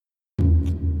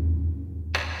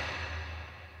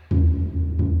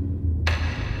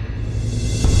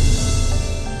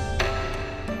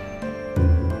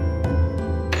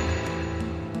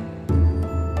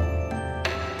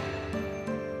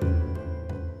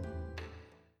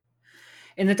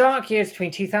In the dark years between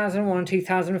 2001 and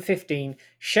 2015,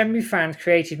 Shenmue fans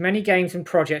created many games and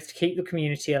projects to keep the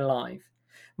community alive.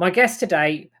 My guest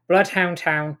today, Bloodhound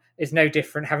Town, is no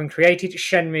different, having created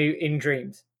Shenmue in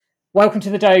Dreams. Welcome to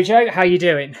the dojo. How are you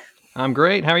doing? I'm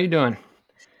great. How are you doing?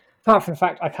 Apart from the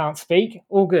fact I can't speak,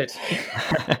 all good.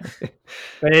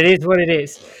 But it is what it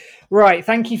is. Right,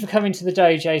 thank you for coming to the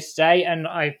dojo today, and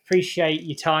I appreciate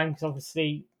your time because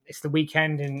obviously it's the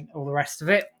weekend and all the rest of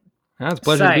it. It's a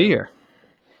pleasure to So, be here.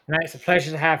 no, it's a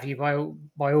pleasure to have you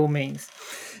by all means.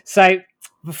 So,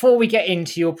 before we get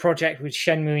into your project with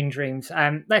Shenmue in Dreams,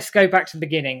 let's go back to the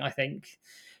beginning. I think.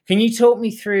 Can you talk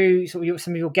me through some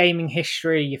of your gaming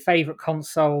history, your favorite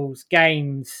consoles,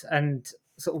 games, and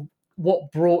sort of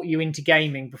what brought you into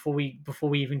gaming before we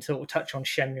even sort of touch on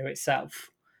Shenmue itself?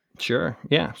 Sure.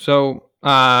 Yeah. So,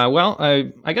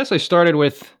 I guess I started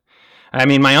with. I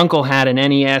mean, my uncle had an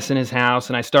NES in his house,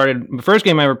 and the first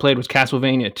game I ever played was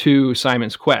Castlevania 2: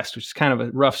 Simon's Quest, which is kind of a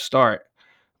rough start.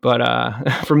 But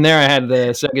from there, I had the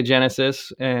Sega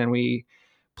Genesis, and we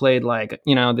played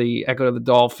the Echo of the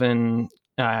Dolphin.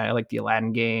 I like the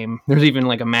Aladdin game. There's even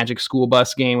like a Magic School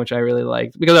Bus game, which I really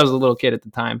liked because I was a little kid at the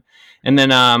time. And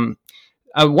then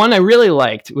one I really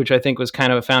liked, which I think was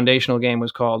kind of a foundational game,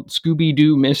 was called Scooby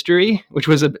Doo Mystery, which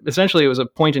was essentially it was a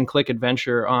point and click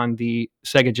adventure on the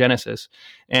Sega Genesis,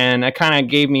 and that kind of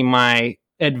gave me my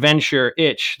adventure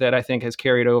itch that I think has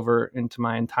carried over into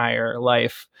my entire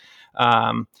life.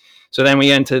 Um, so then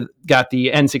got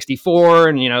the N64,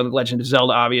 and the Legend of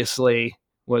Zelda obviously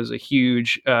was a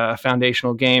huge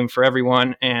foundational game for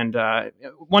everyone. And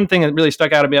one thing that really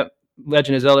stuck out about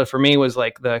Legend of Zelda for me was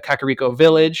like the Kakariko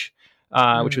Village,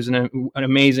 which was an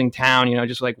amazing town,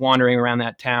 just like wandering around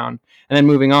that town. And then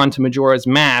moving on to Majora's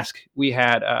Mask, we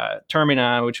had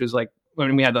Termina, which was like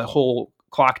when we had the whole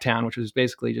clock town, which was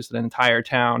basically just an entire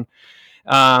town.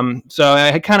 So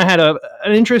I kind of had an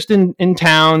interest in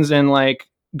towns and like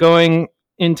going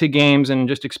into games and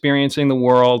just experiencing the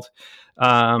world.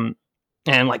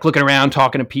 And like looking around,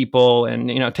 talking to people,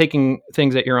 and taking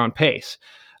things at your own pace.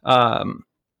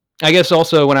 I guess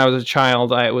also when I was a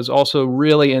child, I was also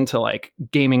really into like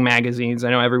gaming magazines. I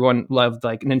know everyone loved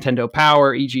like Nintendo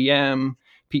Power, EGM,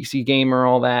 PC Gamer,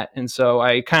 all that. And so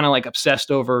I kind of like obsessed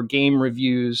over game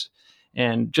reviews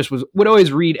and just would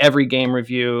always read every game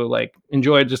review, like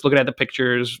enjoyed just looking at the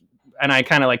pictures. And I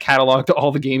kind of like cataloged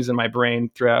all the games in my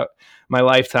brain throughout my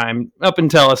lifetime up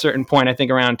until a certain point. I think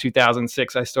around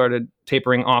 2006, I started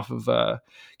tapering off of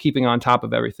keeping on top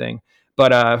of everything.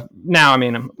 But now, I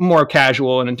mean, I'm more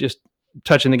casual and just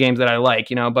touching the games that I like,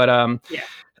 But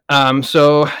Yeah.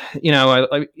 so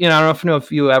I don't know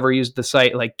if you ever used the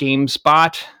site like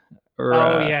GameSpot or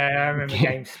Oh yeah, I remember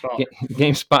GameSpot.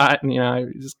 GameSpot,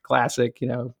 and just classic,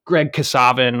 Greg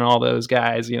Kasavin and all those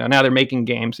guys. Now they're making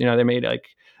games. They made like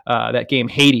that game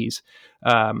Hades.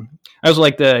 I also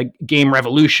like the Game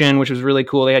Revolution, which was really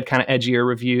cool. They had kind of edgier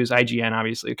reviews. IGN,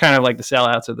 obviously, kind of like the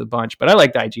sellouts of the bunch, but I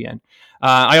liked IGN.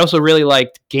 I also really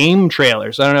liked Game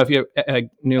Trailers. I don't know if you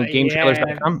knew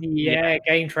GameTrailers.com. Yeah,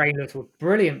 Game Trailers were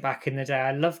brilliant back in the day.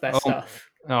 I love their Oh, stuff.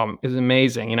 it was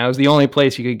amazing. It was the only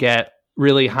place you could get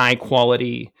really high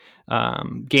quality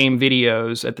game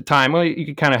videos at the time. Well, you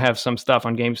could kind of have some stuff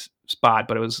on GameSpot,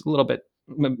 but it was a little bit,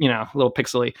 a little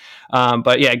pixely.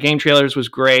 But yeah, Game Trailers was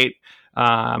great.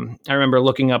 I remember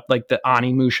looking up like the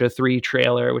Onimusha 3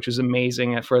 trailer, which was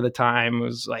amazing for the time. It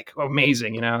was like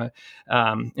amazing,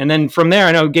 And then from there,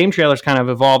 I know Game Trailers kind of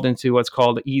evolved into what's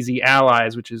called Easy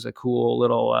Allies, which is a cool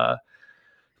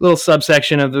little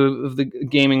subsection of the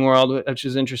gaming world, which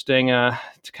is interesting to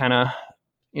kind of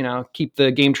keep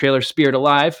the game trailer spirit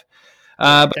alive.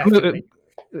 Definitely.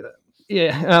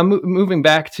 Moving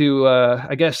back to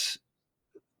I guess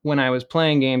when I was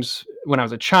playing games when I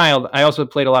was a child, I also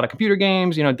played a lot of computer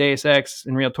games, Deus Ex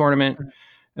and Real Tournament.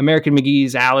 American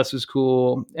McGee's Alice was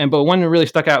cool. But one that really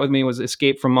stuck out with me was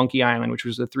Escape from Monkey Island, which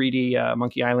was a 3D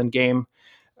Monkey Island game.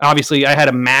 Obviously, I had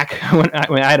a Mac when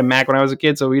I was a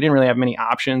kid, so we didn't really have many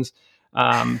options.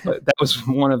 But that was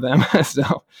one of them. So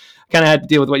kind of had to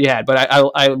deal with what you had. But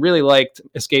I really liked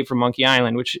Escape from Monkey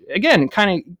Island, which again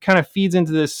kind of feeds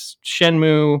into this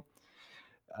Shenmue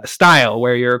style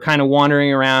where you're kind of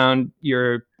wandering around,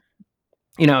 you're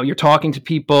talking to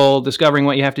people, discovering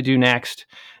what you have to do next,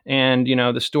 and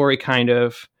the story kind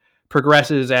of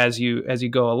progresses as you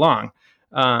go along.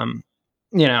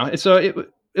 So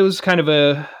it was kind of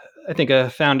I think a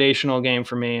foundational game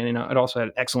for me, and it also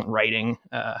had excellent writing.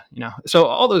 So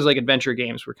all those like adventure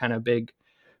games were kind of big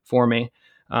for me.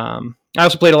 I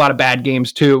also played a lot of bad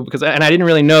games too, and I didn't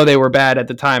really know they were bad at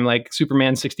the time. Like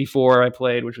Superman 64, I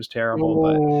played, which was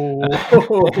terrible.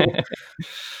 But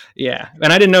yeah,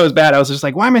 and I didn't know it was bad. I was just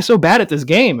like, why am I so bad at this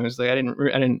game? It was like I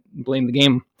didn't blame the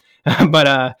game,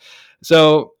 but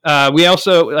we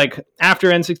also, like, after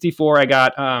N64, I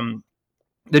got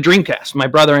the Dreamcast. My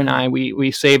brother and I,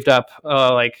 we saved up,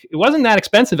 like, it wasn't that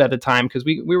expensive at the time because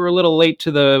we were a little late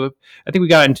to the. I think we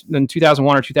got it in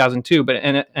 2001 or 2002, but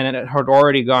it had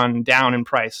already gone down in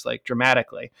price, like,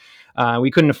 dramatically.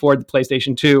 We couldn't afford the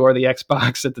PlayStation 2 or the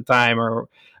Xbox at the time, or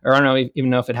I don't know even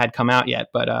know if it had come out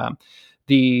yet. But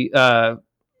the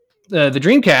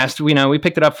Dreamcast, we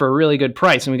picked it up for a really good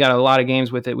price, and we got a lot of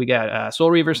games with it. We got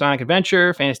Soul Reaver, Sonic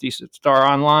Adventure, Phantasy Star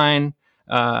Online,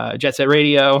 Jet Set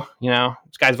Radio,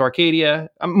 Skies of Arcadia.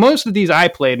 Most of these I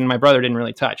played, and my brother didn't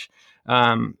really touch.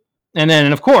 And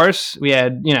then, of course, we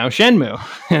had Shenmue,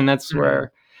 and that's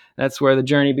where the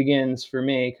journey begins for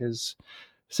me. Because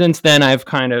since then, I've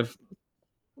kind of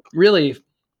really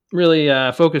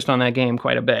focused on that game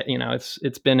quite a bit.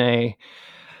 It's been a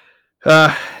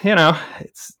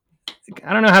it's.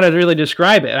 I don't know how to really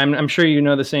describe it. I'm sure you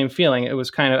know the same feeling. It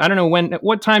was kind of, I don't know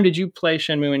what time did you play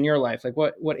Shenmue in your life? Like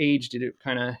what age did it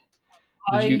kind of?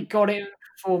 I got it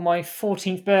for my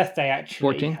 14th birthday,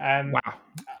 actually. 14? Wow,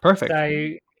 perfect.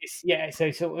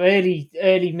 So sort of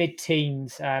early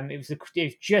mid-teens. It was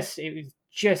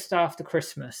just after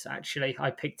Christmas. Actually, I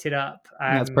picked it up.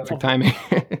 That's perfect timing.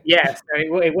 Yeah, so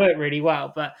it worked really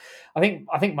well. But I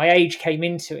think my age came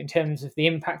into it in terms of the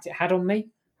impact it had on me.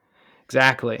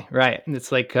 Exactly. Right.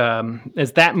 It's like,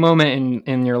 it's that moment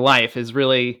in your life is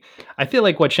really, I feel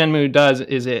like what Shenmue does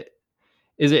is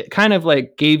it kind of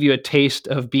like gave you a taste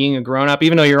of being a grown up,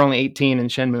 even though you're only 18 in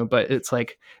Shenmue, but it's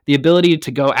like the ability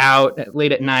to go out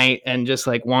late at night and just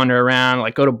like wander around,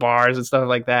 like go to bars and stuff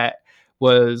like that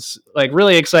was like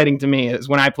really exciting to me. Is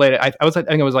when I played it. I think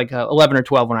it was like 11 or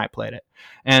 12 when I played it.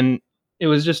 And it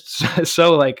was just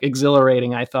so like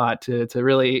exhilarating, I thought, to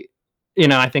really,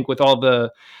 I think with all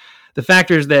the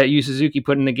factors that Yu Suzuki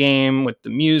put in the game, with the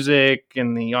music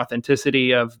and the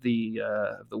authenticity of the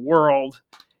world,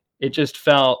 it just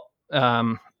felt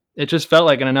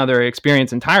like another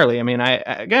experience entirely. I mean, I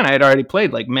had already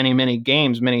played like many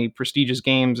games, many prestigious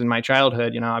games in my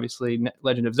childhood. Obviously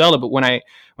Legend of Zelda, but when I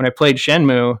played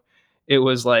Shenmue, it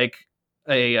was like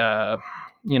a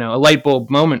light bulb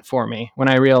moment for me when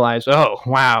I realized, oh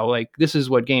wow, like this is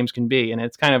what games can be. And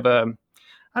it's kind of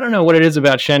I don't know what it is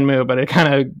about Shenmue, but it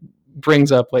kind of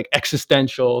brings up like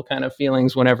existential kind of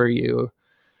feelings whenever you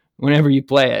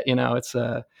play it. It's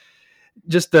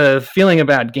just the feeling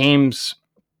about games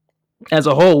as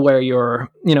a whole, where you're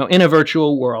in a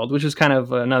virtual world, which is kind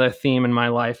of another theme in my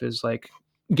life, is like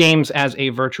games as a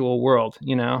virtual world.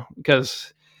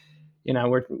 Because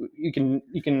we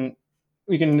can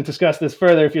discuss this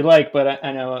further if you like, but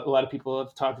I know a lot of people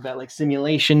have talked about like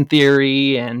simulation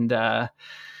theory and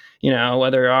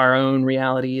whether our own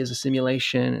reality is a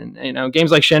simulation. And,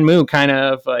 games like Shenmue kind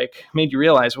of like made you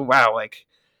realize, well, wow, like,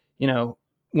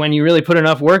 when you really put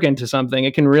enough work into something,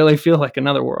 it can really feel like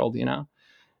another world,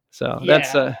 So yeah,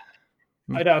 that's I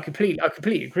know, I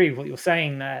completely agree with what you're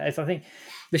saying there. As I think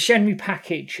the Shenmue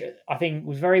package, I think,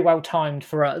 was very well timed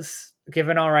for us,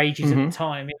 given our ages at the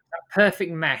time. It was that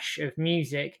perfect mesh of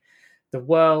music, the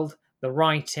world, the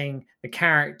writing, the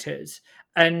characters,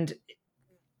 and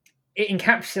it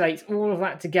encapsulates all of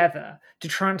that together to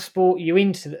transport you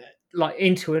into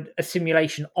a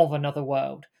simulation of another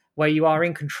world where you are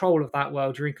in control of that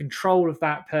world, you're in control of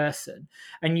that person,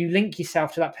 and you link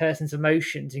yourself to that person's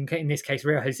emotions, in this case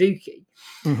Ryo Hazuki.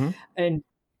 And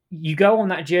you go on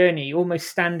that journey almost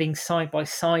standing side by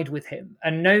side with him.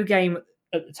 And no game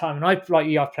at the time, and I've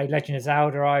played Legend of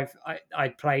Zelda, I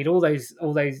played all those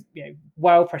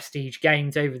well prestige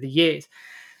games over the years,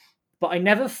 but I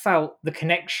never felt the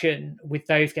connection with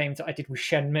those games that I did with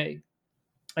Shenmue,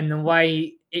 and the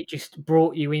way it just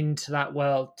brought you into that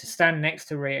world, to stand next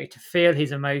to Ryo, to feel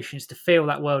his emotions, to feel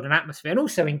that world and atmosphere, and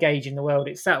also engage in the world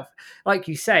itself. Like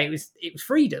you say, it was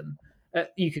freedom.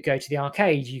 You could go to the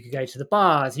arcade, you could go to the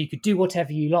bars, you could do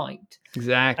whatever you liked.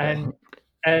 Exactly.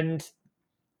 And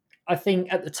I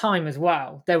think at the time as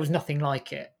well, there was nothing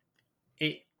like it.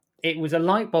 It was a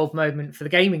light bulb moment for the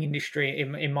gaming industry,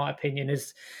 in my opinion.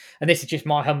 And this is just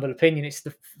my humble opinion, it's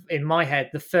in my head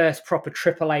the first proper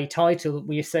AAA title that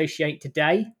we associate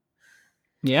today.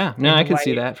 Yeah, no, I can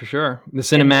see that for sure. The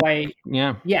cinematic,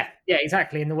 yeah,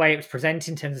 exactly. In the way it was presented,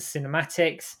 in terms of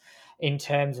cinematics, in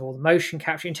terms of all the motion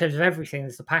capture, in terms of everything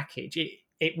as the package,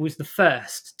 it was the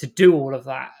first to do all of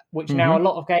that, which now a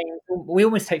lot of games we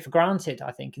almost take for granted,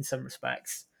 I think, in some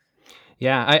respects.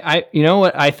 Yeah, you know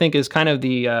what I think is kind of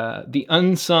the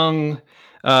unsung,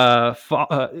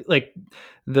 like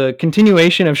the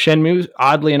continuation of Shenmue.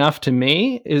 Oddly enough, to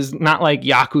me, is not like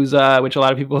Yakuza, which a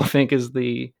lot of people think is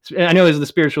I know is the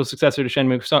spiritual successor to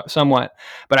Shenmue somewhat,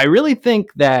 but I really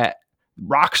think that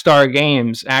Rockstar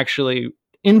Games actually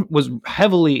was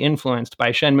heavily influenced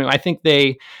by Shenmue. I think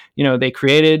they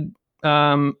created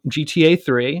GTA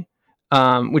 3,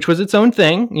 which was its own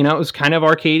thing. It was kind of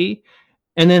arcadey,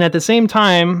 and then at the same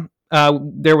time,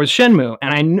 there was Shenmue,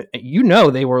 and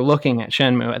they were looking at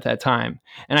Shenmue at that time,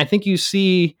 and I think you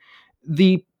see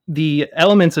the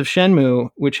elements of Shenmue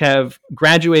which have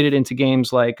graduated into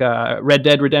games like Red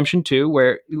Dead Redemption 2,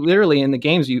 where literally in the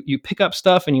games you pick up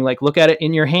stuff and you like look at it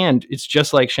in your hand. It's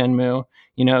just like Shenmue.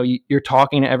 You're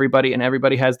talking to everybody, and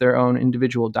everybody has their own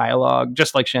individual dialogue,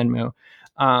 just like Shenmue.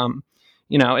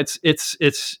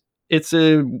 It's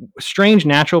a strange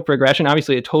natural progression.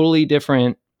 Obviously, a totally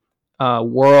different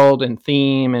world and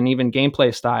theme and even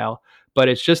gameplay style, but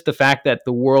it's just the fact that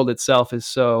the world itself is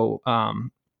so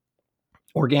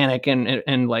organic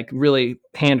and like really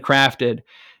handcrafted.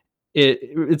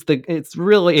 It's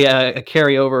really a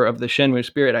carryover of the Shenmue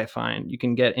spirit. I find you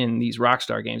can get in these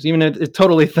Rockstar games, even if it's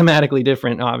totally thematically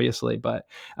different, obviously. But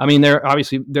I mean, they're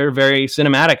very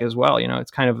cinematic as well.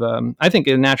 It's kind of I think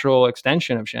a natural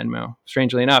extension of Shenmue,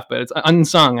 strangely enough, but it's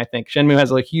unsung. I think Shenmue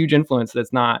has a huge influence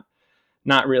that's not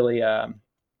really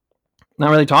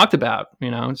talked about.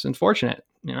 It's unfortunate.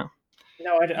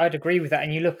 No, I'd agree with that.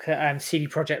 And you look at CD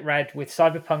Projekt Red with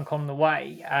Cyberpunk on the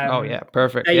way. Oh yeah,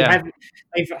 perfect.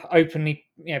 They've openly,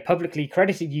 publicly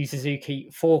credited Yu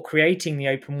Suzuki for creating the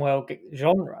open world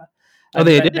genre. Oh,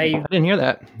 they did. I didn't hear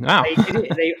that. Wow. They did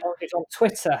it. It was on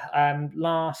Twitter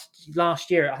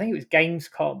last year. I think it was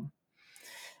Gamescom.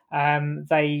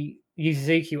 Yu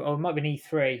Suzuki, or it might have been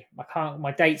E3.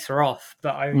 My dates are off,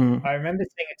 but I remember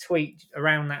seeing a tweet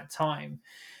around that time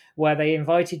where they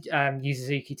invited Yu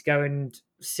Suzuki to go and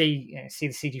see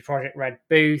the CD Projekt Red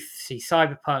booth, see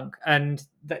Cyberpunk, and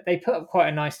they put up quite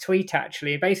a nice tweet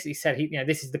actually. It basically said,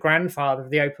 this is the grandfather of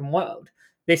the open world.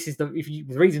 This is the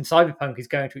reason Cyberpunk is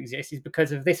going to exist is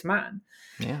because of this man.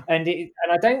 Yeah. And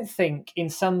I don't think in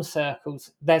some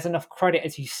circles there's enough credit,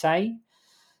 as you say,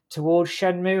 towards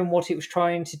Shenmue and what it was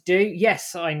trying to do.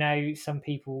 Yes, I know some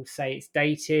people say it's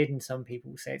dated and some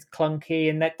people say it's clunky,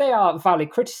 and that they are valid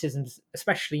criticisms,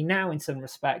 especially now in some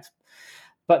respects.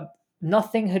 But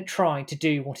nothing had tried to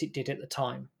do what it did at the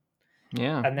time.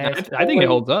 Yeah, and I think it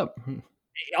holds up.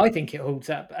 I think it holds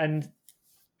up. And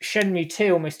Shenmue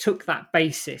 2 almost took that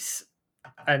basis,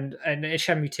 and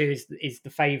Shenmue 2 is the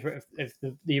favourite of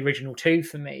the original two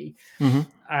for me. Mm-hmm.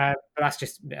 But that's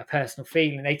just a personal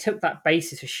feeling. They took that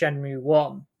basis of Shenmue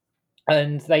 1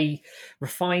 and they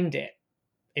refined it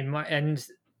and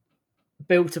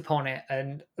built upon it.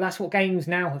 And that's what games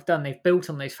now have done. They've built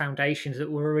on those foundations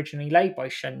that were originally laid by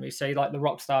Shenmue. So like the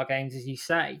Rockstar games, as you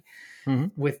say,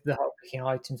 with the whole picking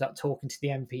items up, talking to the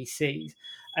NPCs.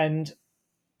 And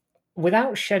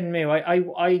without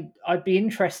Shenmue, I'd be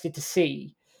interested to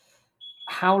see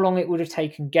how long it would have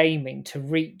taken gaming to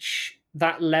reach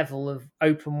that level of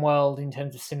open world in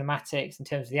terms of cinematics, in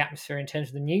terms of the atmosphere, in terms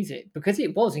of the music, because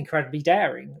it was incredibly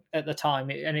daring at the time,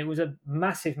 and it was a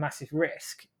massive, massive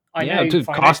risk. I know it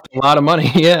cost a lot of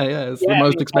money. Yeah, it's the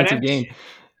most expensive game.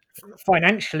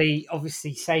 Financially,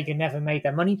 obviously, Sega never made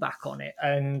their money back on it,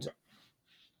 and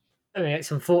I mean,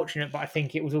 it's unfortunate, but I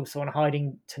think it was also on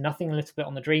hiding to nothing a little bit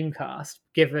on the Dreamcast,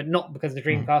 given not because the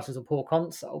Dreamcast was a poor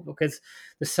console, because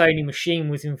the Sony machine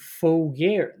was in full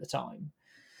gear at the time.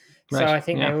 Right. So I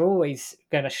think they were always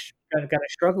going to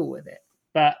struggle with it.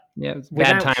 But yeah, it was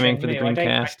bad timing for the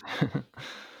Dreamcast.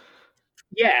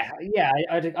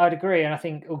 I'd agree, and I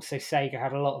think also Sega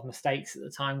had a lot of mistakes at the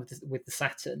time with the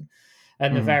Saturn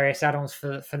and the various add-ons for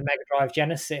the Mega Drive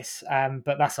Genesis.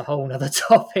 But that's a whole other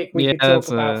topic we could talk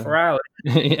about for hours.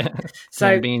 Yeah.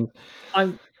 So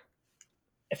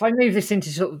if I move this into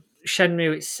sort of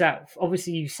Shenmue itself,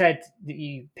 obviously you said that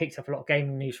you picked up a lot of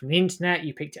gaming news from the internet,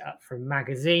 you picked it up from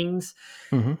magazines.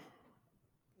 Mm-hmm.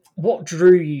 What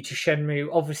drew you to Shenmue?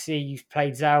 Obviously you've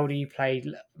played Zelda, you played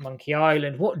Monkey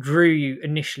Island. What drew you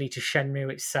initially to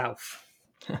Shenmue itself?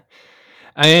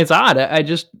 I mean, it's odd.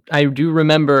 I do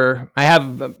remember, I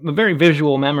have a very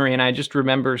visual memory, and I just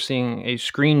remember seeing a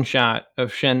screenshot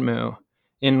of Shenmue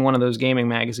in one of those gaming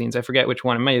magazines. I forget which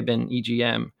one. It might have been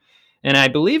EGM. And I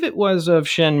believe it was of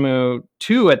Shenmue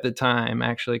 2 at the time,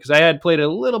 actually, because I had played it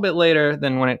a little bit later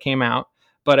than when it came out.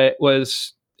 But it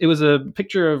was a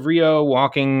picture of Ryo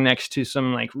walking next to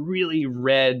some like really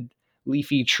red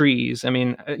leafy trees. I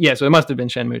mean, so it must have been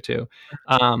Shenmue 2.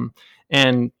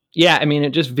 And yeah, I mean,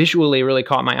 it just visually really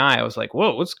caught my eye. I was like,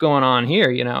 whoa, what's going on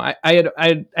here? You know, I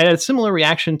had a similar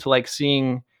reaction to like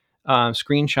seeing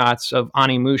screenshots of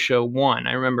Onimusha 1.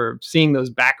 I remember seeing those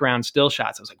background still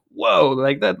shots. I was like, whoa,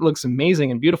 like that looks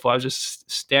amazing and beautiful. I was just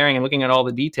staring and looking at all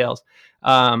the details.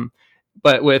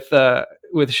 But with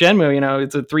Shenmue, you know,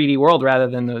 it's a 3D world rather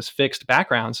than those fixed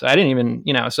backgrounds. So I didn't even,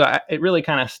 you know, it really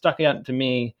kind of stuck out to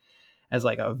me as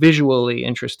like a visually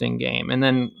interesting game. And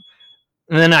then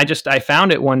I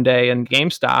found it one day in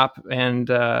GameStop, and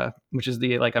which is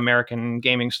the like American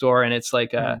gaming store, and it's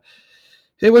like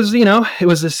it was, you know, it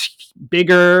was this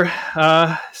bigger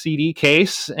CD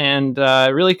case, and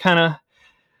really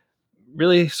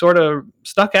sort of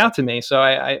stuck out to me. So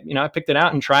I picked it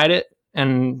out and tried it,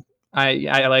 and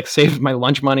I like saved my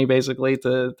lunch money basically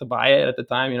to buy it at the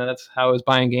time. You know, that's how I was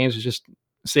buying games, was just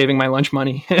saving my lunch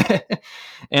money.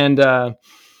 And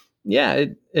yeah,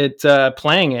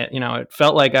 playing it, you know, it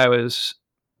felt like I was,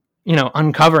 you know,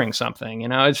 uncovering something. You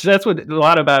know, that's what a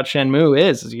lot about Shenmue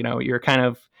is, you know,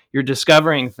 you're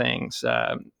discovering things,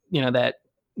 you know,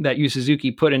 that Yu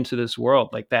Suzuki put into this world,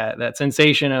 like that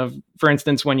sensation of, for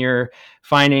instance, when you're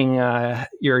finding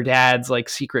your dad's like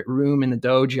secret room in the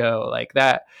dojo, like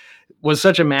that was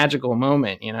such a magical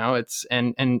moment, you know. It's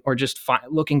or just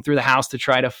looking through the house to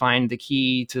try to find the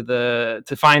key to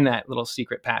find that little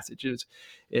secret passage.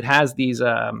 It has these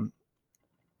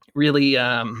really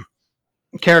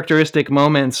characteristic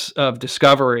moments of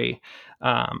discovery,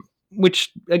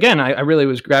 which again I really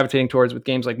was gravitating towards with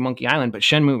games like Monkey Island, but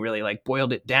Shenmue really like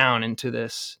boiled it down into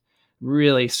this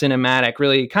really cinematic,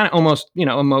 really kind of almost, you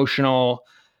know, emotional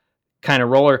kind of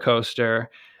roller coaster,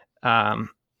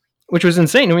 which was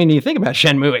insane. I mean, you think about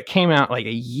Shenmue, it came out like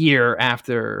a year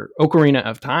after Ocarina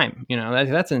of Time. You know,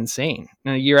 that's insane.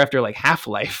 And a year after like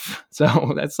Half-Life.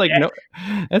 So that's like, no,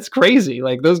 that's crazy.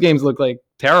 Like those games look like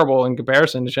terrible in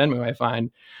comparison to Shenmue, I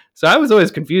find. So I was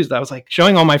always confused. I was like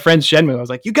showing all my friends Shenmue. I was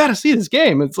like, you got to see this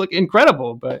game. It's like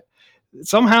incredible. But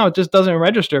somehow it just doesn't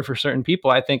register for certain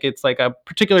people. I think it's like a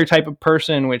particular type of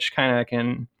person which kind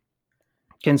of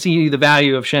can see the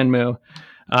value of Shenmue.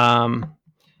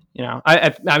 You know,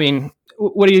 I mean,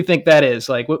 what do you think that is?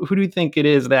 Like, who do you think it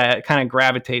is that kind of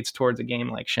gravitates towards a game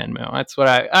like Shenmue? That's what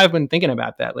I've been thinking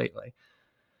about that lately.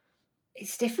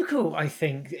 It's difficult, I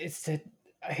think, as to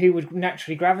who would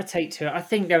naturally gravitate to it. I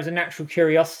think there was a natural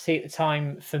curiosity at the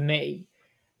time for me.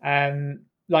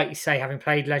 Like you say, having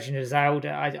played Legend of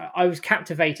Zelda, I was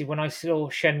captivated when I saw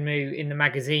Shenmue in the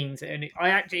magazines, and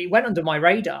it went under my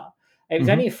radar. It was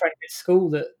only a friend at school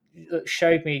that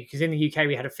showed me, because in the UK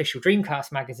we had official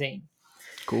Dreamcast magazine.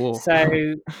 Cool.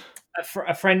 So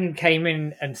a friend came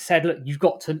in and said, "Look, you've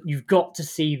got to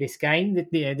see this game.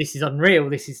 This is unreal.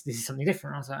 This is something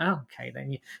different." I was like, "Oh, okay."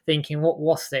 Then you're thinking,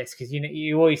 "What's this?" Because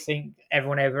you always think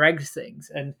everyone over eggs things,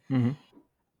 and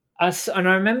I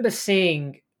remember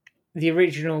seeing the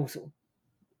original sort of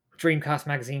Dreamcast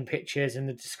magazine pictures and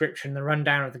the description, the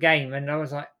rundown of the game, and I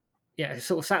was like, yeah,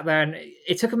 sort of sat there, and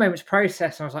it took a moment to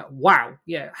process, and I was like, wow,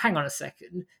 yeah, hang on a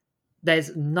second,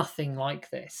 there's nothing like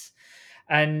this.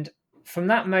 And from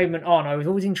that moment on, I was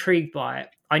always intrigued by it.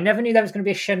 I never knew there was going to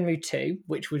be a Shenmue 2,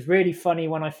 which was really funny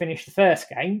when I finished the first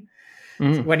game,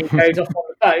 when he goes off on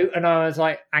the boat, and I was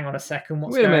like, hang on a second,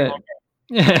 what's going on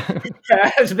here? Yeah.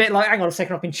 It was a bit like, hang on a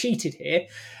second, I've been cheated here.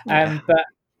 But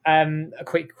a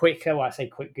quick well, I say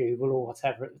quick Google or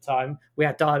whatever at the time, we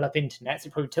had dial-up internet, so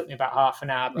it probably took me about half an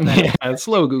hour, but then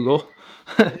slow Google.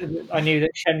 I knew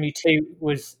that Shenmue 2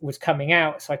 was coming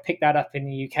out, so I picked that up in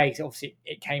the UK, because obviously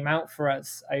it came out for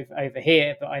us over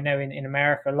here, but I know in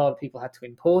America a lot of people had to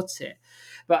import it.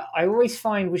 But I always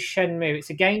find with Shenmue, it's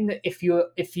a game that if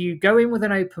you go in with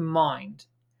an open mind,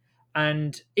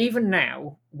 and even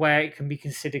now where it can be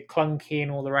considered clunky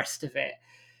and all the rest of it,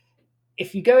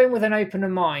 if you go in with an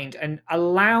open mind and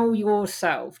allow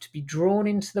yourself to be drawn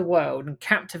into the world and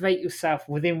captivate yourself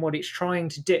within what it's trying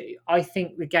to do, I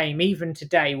think the game, even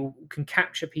today, can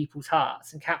capture people's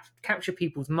hearts and capture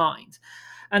people's minds.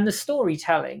 And the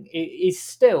storytelling is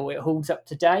still, it holds up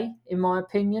today, in my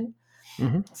opinion.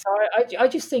 So I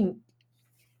just think,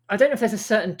 I don't know if there's a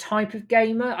certain type of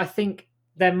gamer. I think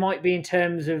there might be, in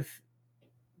terms of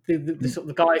the sort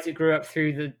of the guys that grew up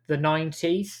through the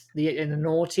 90s, in the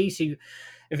noughties, who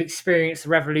have experienced the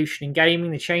revolution in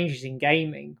gaming, the changes in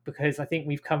gaming, because I think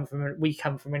we come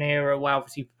from an era where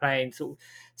obviously playing sort of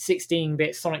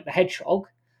 16-bit Sonic the Hedgehog.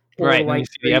 Right, and you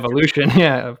see the evolution.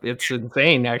 Yeah, it's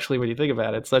insane actually when you think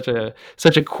about it. It's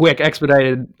such a quick,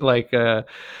 expedited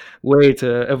way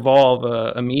to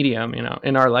evolve a medium, you know,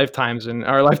 in our lifetimes, and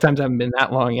our lifetimes haven't been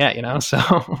that long yet, you know. So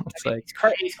it's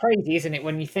crazy, isn't it,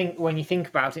 when you think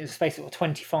about it? It's a space of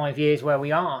 25 years where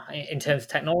we are in terms of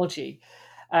technology.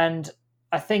 And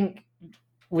I think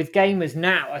with gamers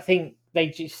now, I think they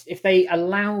just, if they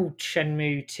allowed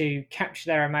Shenmue to capture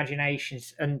their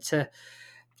imaginations and to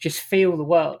just feel the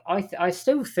world, I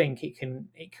still think it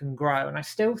can grow, and I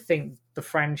still think the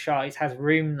franchise has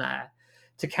room there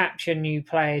to capture new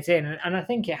players in, and I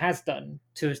think it has done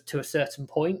to a certain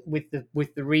point with the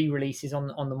re-releases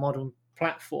on the modern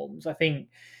platforms. I think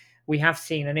we have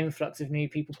seen an influx of new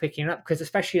people picking it up, because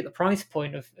especially at the price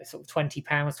point of sort of £20,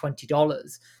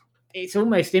 $20, it's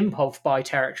almost impulse buy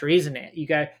territory, isn't it? You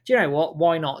go, do you know what?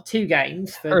 Why not 2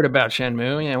 games for? Heard about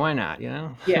Shenmue? Yeah, why not? You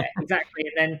know? Yeah, exactly.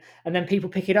 And then people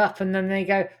pick it up, and then they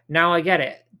go, now I get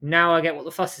it. Now I get what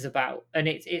the fuss is about, and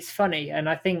it's funny, and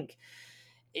I think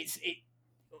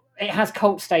it has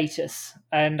cult status,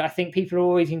 and I think people are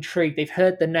always intrigued. They've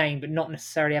heard the name, but not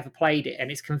necessarily ever played it,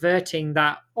 and it's converting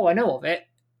that, oh, I know of it,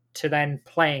 to then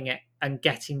playing it and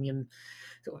getting them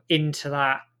sort of into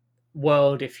that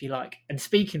world, if you like. And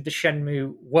speaking of the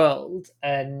Shenmue world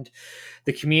and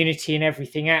the community and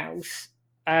everything else,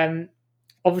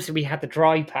 obviously we had the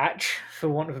dry patch, for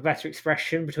want of a better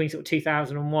expression, between sort of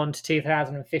 2001 to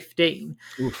 2015.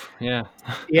 Oof, yeah.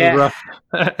 Yeah.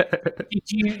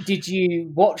 Did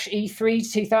you watch E3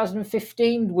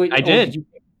 2015? I did. You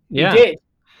Yeah. did?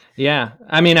 Yeah.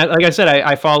 I mean, like I said,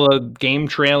 I followed game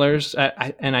trailers,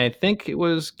 and I think it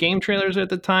was game trailers at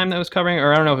the time that was covering,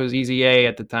 or I don't know if it was Easy A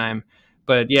at the time,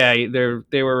 but yeah,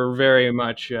 they were very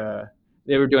much,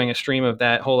 they were doing a stream of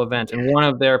that whole event, and one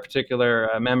of their particular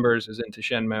members is into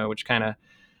Shenmue, which kind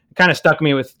of stuck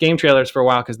me with game trailers for a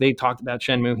while, because they talked about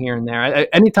Shenmue here and there.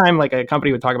 Anytime like a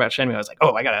company would talk about Shenmue, I was like,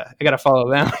 oh, I gotta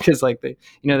follow them, because like they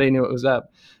knew it was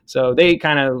up. So they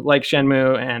kind of like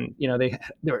Shenmue, and they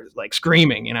were like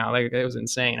screaming, like it was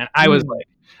insane. And I was like,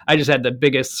 I just had the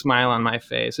biggest smile on my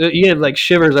face. You had like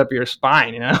shivers up your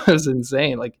spine, it was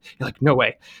insane. Like you're like, no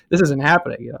way, this isn't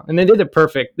happening, And they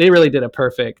really did a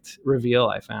perfect reveal,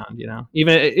 I found,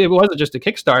 Even it wasn't just a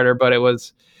Kickstarter, but it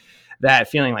was that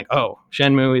feeling like, oh,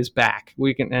 Shenmue is back.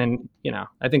 We can, and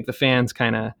I think the fans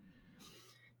kind of,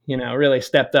 really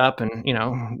stepped up, and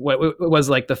what was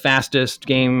like the fastest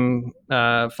game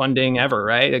funding ever,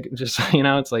 right? It just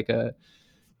it's like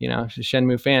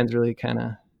Shenmue fans really kind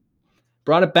of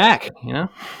brought it back, Yeah,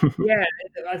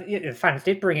 the fans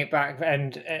did bring it back,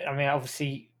 and I mean,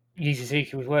 obviously, Yu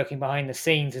Suzuki was working behind the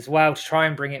scenes as well to try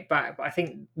and bring it back. But I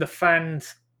think the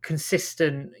fans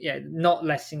consistent, not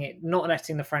letting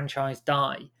the franchise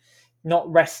die, not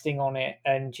resting on it,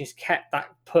 and just kept that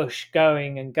push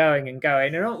going and going and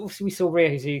going. And obviously, we saw Ryo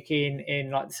Hazuki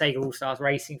in like the Sega All Stars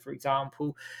Racing, for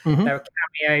example. Mm-hmm. There were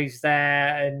cameos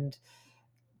there, and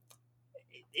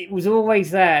it was always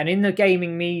there. And in the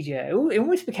gaming media, it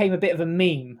almost became a bit of a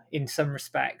meme in some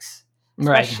respects,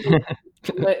 especially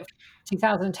right.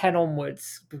 2010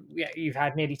 onwards. You've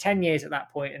had nearly 10 years at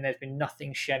that point, and there's been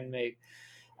nothing Shenmue.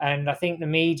 And I think the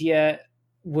media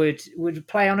would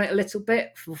play on it a little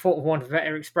bit, for want of a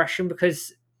better expression,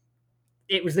 because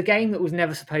it was the game that was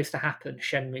never supposed to happen,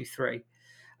 Shenmue 3.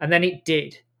 And then it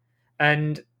did.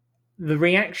 And the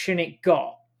reaction it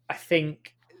got, I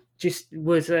think, just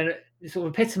was sort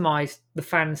of epitomized the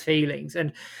fans' feelings.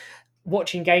 And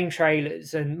watching game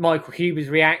trailers and Michael Huber's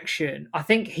reaction, I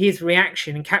think his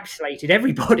reaction encapsulated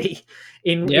everybody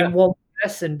in one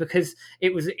person, because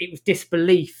it was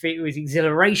disbelief, it was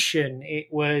exhilaration, it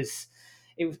was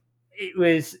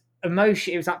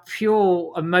emotion. It was that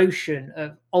pure emotion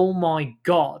of, oh my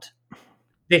god,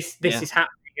 this is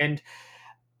happening. And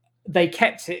they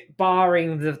kept it,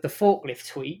 barring the forklift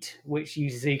tweet which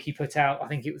Yu Suzuki put out, I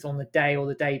think it was on the day or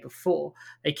the day before.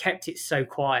 They kept it so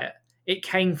quiet. It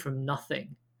came from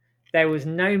nothing. There was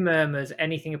no murmurs,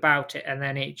 anything about it, and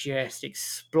then it just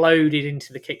exploded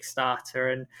into the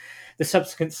Kickstarter, and the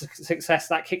subsequent success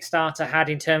that Kickstarter had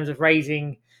in terms of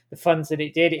raising the funds that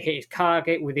it did. It hit its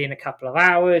target within a couple of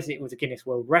hours. It was a Guinness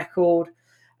World Record,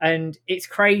 and it's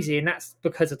crazy, and that's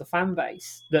because of the fan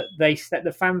base.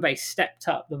 The fan base stepped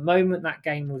up the moment that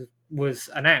game was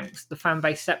announced. The fan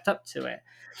base stepped up to it.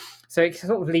 So it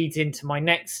sort of leads into my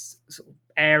next sort of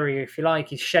area, if you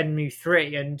like, is Shenmue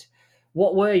 3. And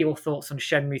what were your thoughts on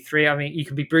Shenmue 3? I mean, you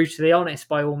can be brutally honest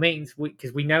by all means,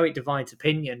 because we know it divides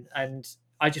opinion. And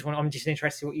I'm just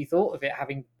interested in what you thought of it,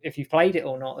 if you've played it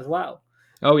or not as well.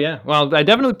 Oh yeah, well, I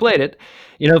definitely played it.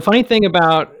 The funny thing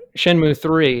about Shenmue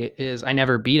 3 is I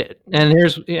never beat it,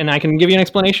 and I can give you an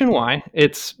explanation why.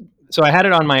 So I had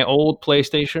it on my old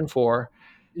PlayStation 4.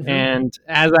 Mm-hmm. And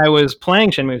as I was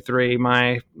playing Shenmue 3,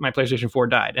 my PlayStation 4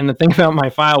 died. And the thing about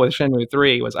my file with Shenmue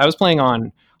 3 was I was playing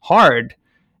on hard.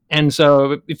 And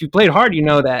so if you played hard,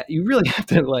 that you really have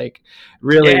to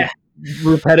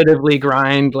repetitively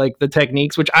grind like the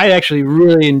techniques, which I actually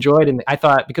really enjoyed. And I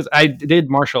thought, because I did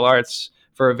martial arts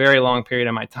for a very long period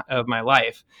of my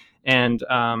life, and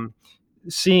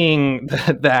seeing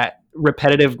that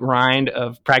repetitive grind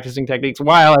of practicing techniques,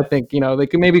 while I think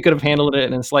they could have handled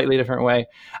it in a slightly different way,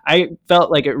 I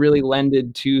felt like it really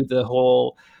lended to the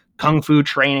whole kung fu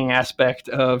training aspect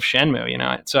of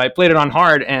Shenmue. So I played it on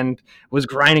hard and was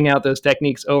grinding out those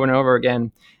techniques over and over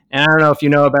again. And I don't know if you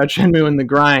know about Shenmue and the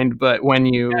grind, but when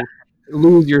you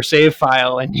lose your save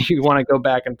file and you want to go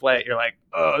back and play it, you're like,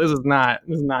 oh, this is not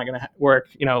going to work.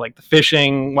 Like the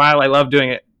fishing, while I love doing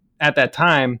it at that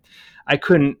time, I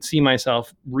couldn't see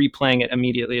myself replaying it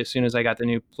immediately as soon as I got the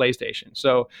new PlayStation.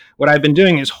 So what I've been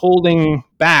doing is holding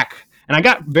back, and I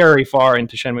got very far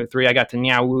into Shenmue 3. I got to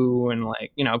Niaowu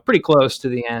and pretty close to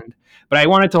the end, but I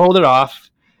wanted to hold it off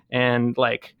and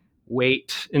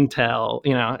wait until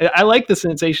I like the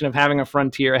sensation of having a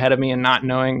frontier ahead of me and not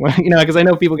knowing when, because I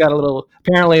know people got a little,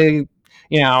 apparently,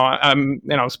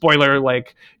 spoiler,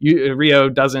 Rio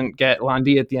doesn't get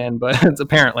Londi at the end, but it's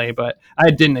apparently, but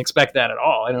I didn't expect that at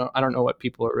all. I don't know what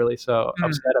people are really so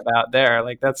upset about there.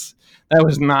 That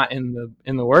was not in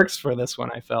the works for this one,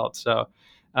 I felt. So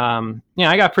I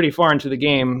got pretty far into the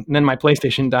game, and then my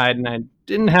PlayStation died, and I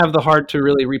didn't have the heart to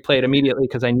really replay it immediately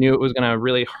because I knew it was going to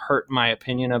really hurt my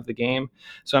opinion of the game.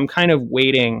 So I'm kind of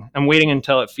waiting. I'm waiting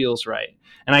until it feels right.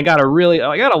 And I got a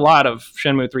lot of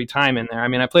Shenmue 3 time in there. I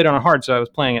mean, I played on a hard, so I was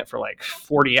playing it for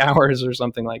 40 hours or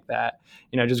something like that.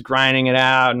 Just grinding it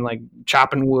out and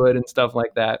chopping wood and stuff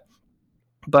like that.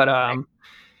 But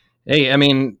hey, I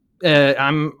mean,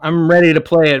 I'm ready to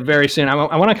play it very soon. I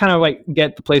want to kind of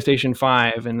get the PlayStation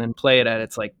 5 and then play it at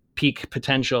its peak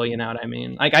potential. You know what I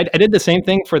mean? I did the same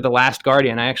thing for The Last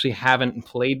Guardian. I actually haven't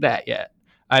played that yet.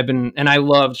 I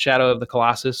loved Shadow of the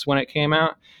Colossus when it came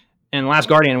out. And Last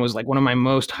Guardian was one of my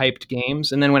most hyped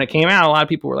games. And then when it came out, a lot of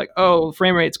people were like, "Oh,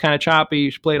 frame rate's kind of choppy.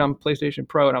 You should play it on PlayStation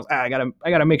Pro." And I was, I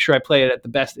gotta make sure I play it at the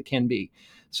best it can be.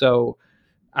 So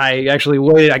I actually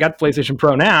waited. I got the PlayStation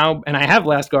Pro now, and I have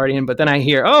Last Guardian. But then I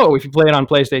hear, oh, if you play it on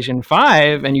PlayStation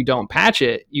 5 and you don't patch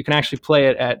it, you can actually play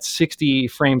it at 60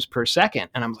 frames per second.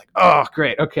 And I'm like, oh,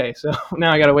 great. Okay, so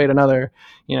now I got to wait another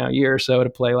year or so to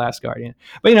play Last Guardian.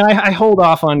 But I hold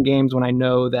off on games when I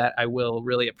know that I will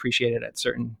really appreciate it at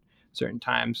certain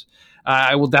times.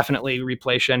 I will definitely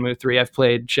replay Shenmue 3. I've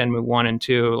played Shenmue 1 and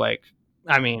 2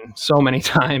 so many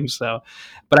times. So,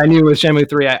 but I knew with Shenmue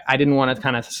 3, I didn't want to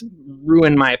kind of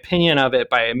ruin my opinion of it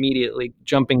by immediately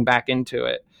jumping back into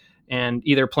it and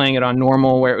either playing it on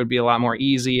normal where it would be a lot more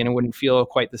easy and it wouldn't feel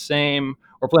quite the same,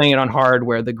 or playing it on hard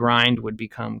where the grind would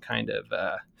become kind of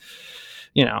a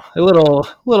little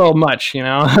much.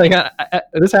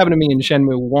 This happened to me in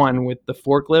Shenmue 1 with the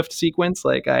forklift sequence.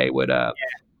 I would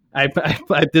I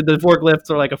did the forklift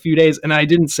for a few days and I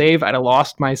didn't save. I'd have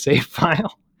lost my save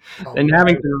file. And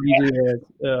having to redo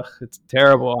it, it's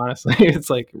terrible, honestly. It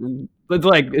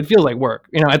feels like work.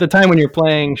 At the time when you're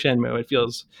playing Shenmue, it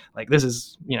feels like this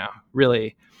is,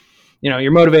 really,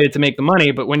 you're motivated to make the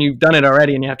money, but when you've done it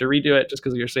already and you have to redo it just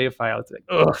because of your save file,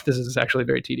 it's this is actually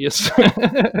very tedious.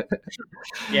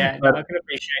 Yeah, no, I can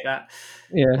appreciate that.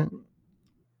 Yeah.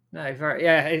 No,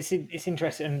 it's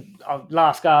interesting.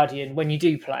 Last Guardian, when you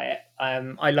do play it,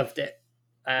 I loved it.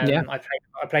 Yeah.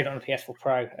 I played it on the PS4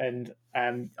 Pro, and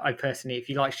I personally, if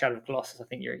you like Shadow of the Colossus, I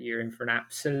think you're in for an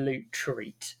absolute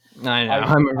treat. I know.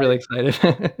 I'm really excited.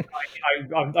 I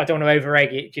don't want to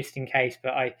over-egg it just in case,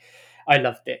 but I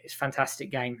loved it. It's a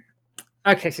fantastic game.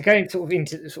 Okay, so going sort of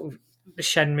into the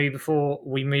Shenmue before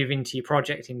we move into your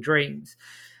project in Dreams.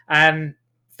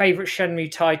 Favorite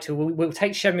Shenmue title? We'll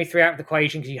take Shenmue 3 out of the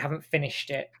equation because you haven't finished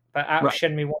it, but out of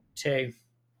Shenmue 1 2.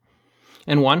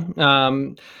 And 1.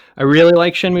 I really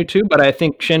like Shenmue 2, but I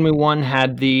think Shenmue 1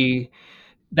 had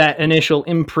that initial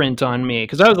imprint on me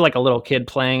because I was a little kid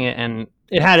playing it, and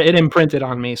it imprinted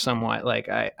on me somewhat.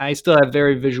 I still have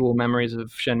very visual memories of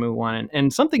Shenmue 1,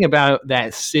 and something about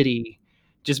that city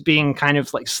just being kind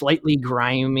of slightly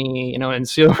grimy, and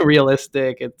so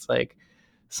realistic. It's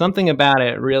something about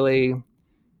it really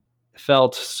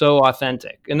felt so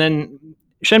authentic. And then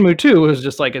Shenmue 2 was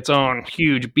just its own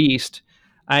huge beast.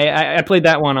 I played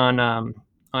that one on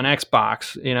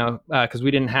Xbox, because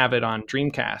we didn't have it on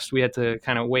Dreamcast. We had to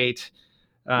kind of wait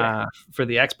for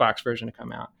the Xbox version to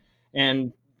come out,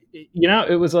 and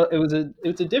it was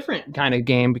a different kind of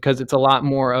game because it's a lot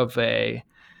more of an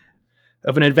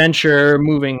adventure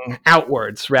moving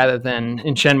outwards rather than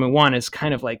in Shenmue 1. It's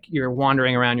kind of you're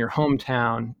wandering around your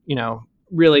hometown,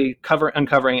 really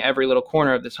uncovering every little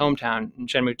corner of this hometown. In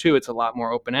Shenmue 2, it's a lot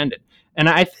more open ended, and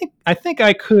I think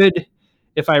I could.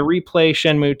 If I replay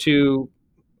Shenmue 2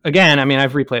 again, I mean,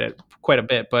 I've replayed it quite a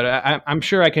bit, but I'm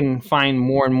sure I can find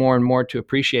more and more and more to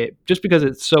appreciate just because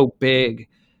it's so big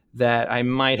that I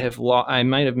might have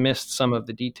missed some of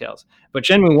the details. But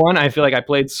Shenmue 1, I feel like I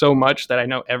played so much that I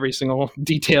know every single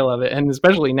detail of it. And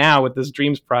especially now with this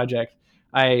Dreams project,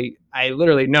 I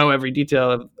literally know every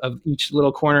detail of each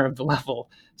little corner of the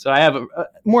level. So I have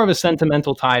more of a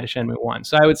sentimental tie to Shenmue 1.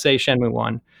 So I would say Shenmue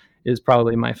 1 is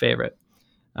probably my favorite.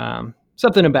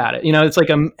 Something about it, it's like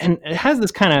and it has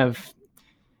this kind of,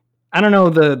 I don't know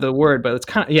the word, but it's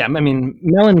kind of, yeah, I mean,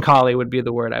 melancholy would be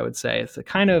the word I would say. It's a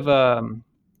kind of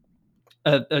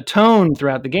a tone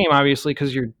throughout the game, obviously,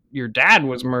 because your dad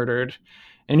was murdered,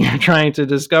 and you're trying to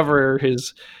discover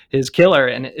his killer,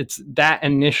 and it's that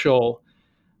initial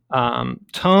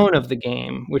tone of the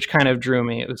game which kind of drew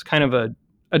me. It was kind of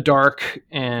a dark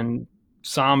and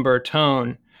somber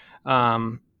tone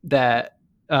that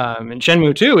and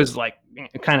Shenmue 2 is like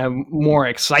kind of more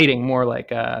exciting, more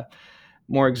like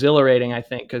more exhilarating, I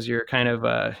think, because you're kind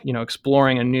of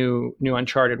exploring a new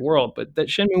uncharted world. But that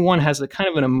Shenmue 1 has a kind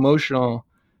of an emotional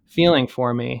feeling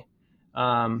for me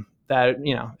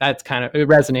that that's kind of, it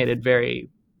resonated very,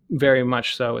 very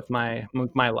much so with my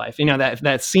life.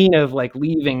 That scene of like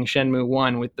leaving Shenmue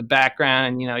 1 with the background,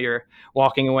 and you're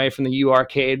walking away from the U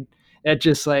Arcade. It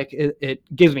just like it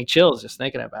gives me chills just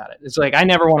thinking about it. It's like I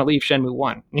never want to leave Shenmue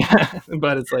 1,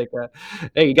 but it's like,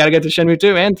 hey, you got to get to Shenmue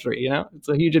 2 and 3. It's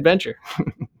a huge adventure.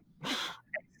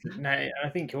 No, I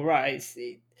think you're right.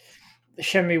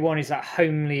 Shenmue 1 is that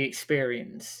homely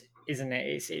experience, isn't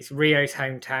it? It's Ryo's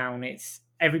hometown. It's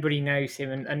everybody knows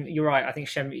him, and you're right. I think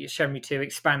Shenmue 2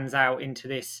 expands out into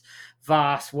this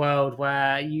vast world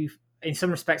where you, in some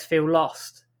respects, feel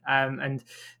lost. And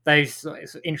those sort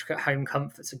of intricate home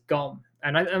comforts are gone.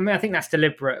 And I mean, I think that's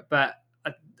deliberate, but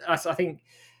I think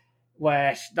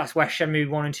that's where Shenmue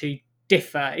 1 and 2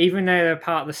 differ, even though they're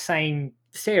part of the same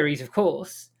series, of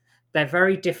course. They're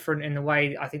very different in the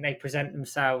way I think they present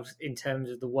themselves in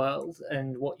terms of the world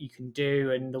and what you can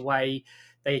do, and the way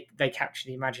they capture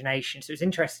the imagination. So it's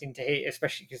interesting to hear,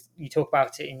 especially because you talk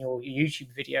about it in your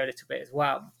YouTube video a little bit as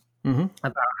well,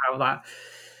 about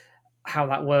how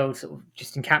that world sort of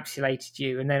just encapsulated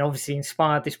you, and then obviously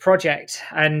inspired this project.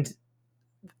 And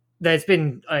there's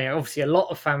been obviously a lot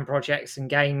of fan projects and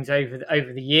games over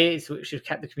the years which have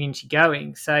kept the community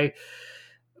going. So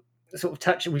we've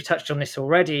touched on this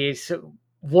already, is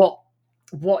what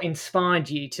inspired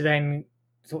you to then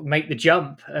sort of make the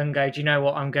jump and go, do you know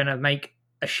what, I'm going to make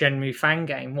a Shenmue fan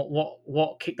game?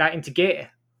 What kicked that into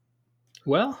gear?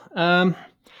 Well,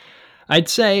 I'd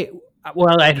say,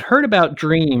 I'd heard about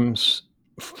Dreams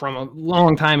from a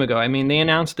long time ago. I mean, they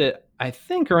announced it, I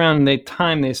think, around the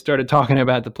time they started talking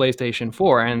about the PlayStation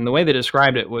 4, and the way they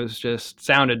described it was just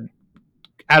sounded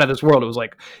out of this world. It was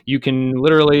like, you can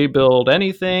literally build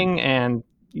anything, and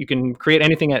you can create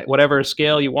anything at whatever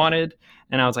scale you wanted.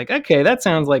 And I was like, okay, that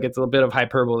sounds like it's a bit of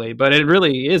hyperbole, but it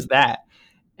really is that.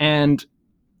 And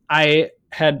I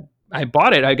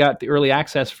bought it. I got the early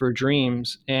access for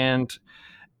Dreams, and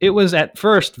it was at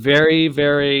first very,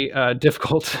 very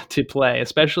difficult to play,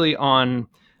 especially on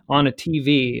a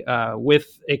TV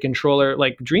with a controller.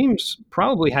 Like, Dreams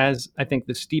probably has, I think,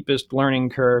 the steepest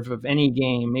learning curve of any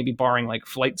game, maybe barring like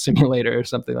Flight Simulator or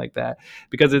something like that,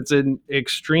 because it's an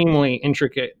extremely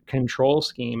intricate control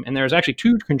scheme. And there's actually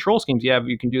two control schemes you have.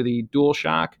 You can do the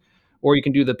DualShock, or you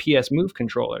can do the PS Move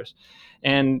controllers.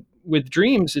 And with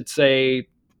Dreams, it's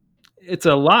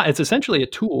essentially a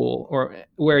tool, or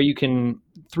where you can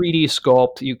 3D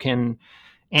sculpt, you can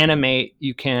animate,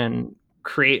 you can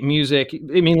create music.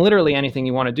 I mean, literally anything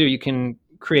you want to do. You can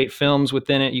create films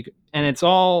within it. And it's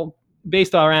all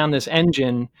based around this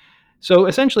engine. So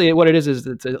essentially what it is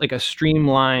it's like a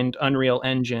streamlined Unreal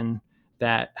Engine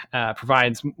that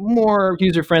provides more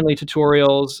user-friendly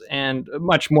tutorials and a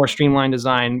much more streamlined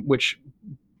design, which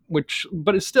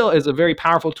but it still is a very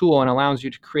powerful tool and allows you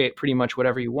to create pretty much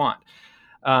whatever you want.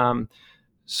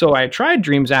 So I tried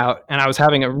Dreams out, and I was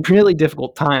having a really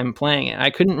difficult time playing it. I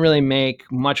couldn't really make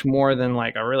much more than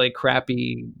like a really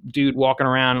crappy dude walking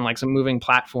around in like some moving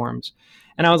platforms.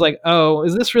 And I was like, oh,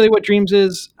 is this really what Dreams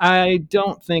is? I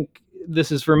don't think this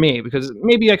is for me, because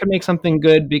maybe I could make something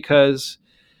good because,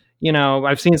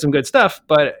 I've seen some good stuff,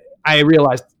 but I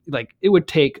realized like it would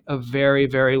take a very,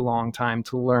 very long time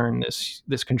to learn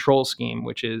this control scheme,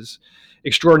 which is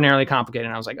extraordinarily complicated.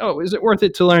 And I was like, oh, is it worth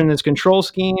it to learn this control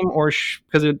scheme, or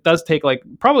because it does take like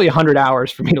probably 100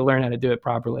 hours for me to learn how to do it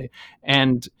properly.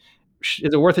 And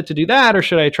is it worth it to do that, or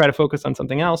should I try to focus on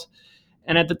something else?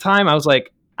 And at the time I was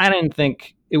like, I didn't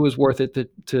think it was worth it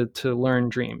to learn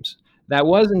Dreams. That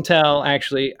was until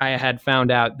actually I had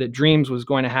found out that Dreams was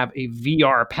going to have a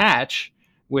VR patch,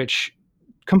 which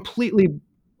completely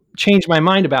changed my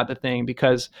mind about the thing,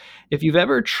 because if you've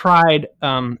ever tried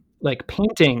like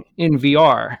painting in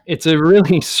VR, it's a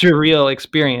really surreal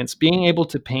experience. Being able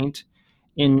to paint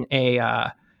in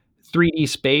a 3D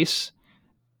space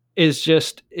is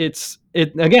just it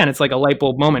again, it's like a light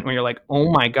bulb moment where you're like,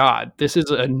 oh my god, this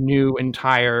is a new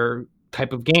entire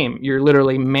type of game. You're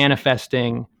literally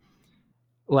manifesting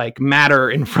like matter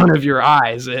in front of your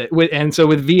eyes. And so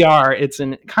with VR, it's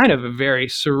in kind of a very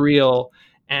surreal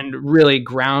and really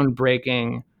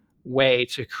groundbreaking way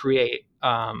to create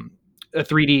a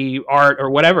 3D art or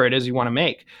whatever it is you want to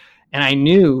make. And I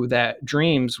knew that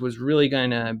Dreams was really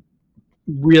going to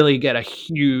really get a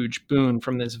huge boon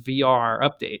from this VR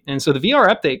update. And so the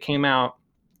VR update came out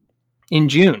in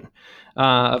June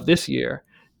of this year.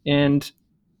 And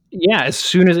yeah, as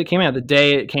soon as it came out, the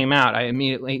day it came out, I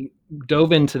immediately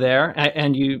dove into there,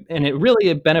 and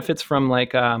it benefits from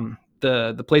like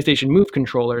the PlayStation Move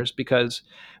controllers, because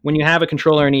when you have a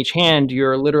controller in each hand,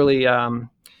 you're literally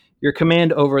your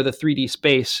command over the 3D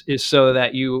space is so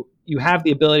that you have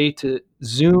the ability to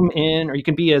zoom in, or you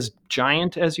can be as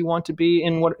giant as you want to be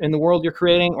in the world you're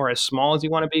creating, or as small as you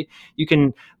want to be. You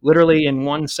can literally in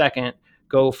 1 second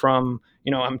go from,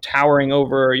 I'm towering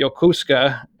over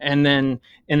Yokosuka, and then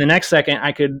in the next second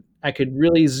I could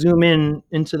really zoom in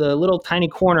into the little tiny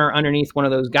corner underneath one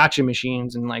of those gacha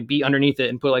machines and like be underneath it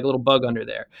and put like a little bug under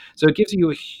there. So it gives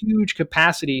you a huge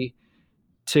capacity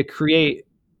to create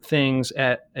things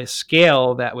at a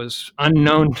scale that was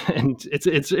unknown, and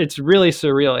it's really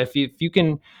surreal.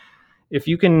 If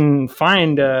you can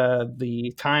find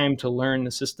the time to learn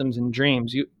the systems in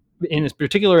Dreams,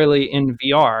 particularly in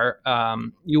VR,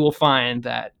 you will find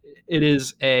that it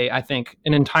is I think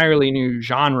an entirely new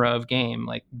genre of game,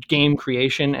 like game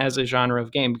creation as a genre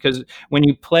of game. Because when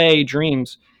you play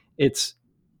Dreams, it's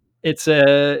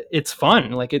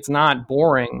fun. Like, it's not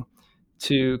boring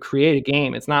to create a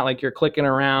game. It's not like you're clicking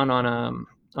around on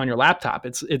your laptop.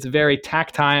 It's very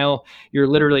tactile. You're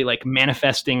literally like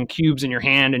manifesting cubes in your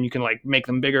hand, and you can like make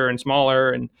them bigger and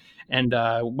smaller. And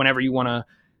whenever you want to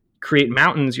create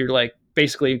mountains, you're like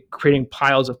basically creating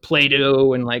piles of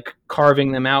Play-Doh and like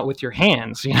carving them out with your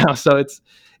hands. So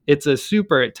it's a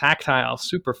super tactile,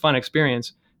 super fun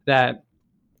experience that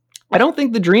I don't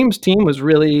think the Dreams team was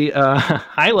really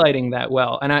highlighting that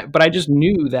well. But I just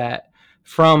knew that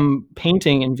from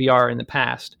painting in VR in the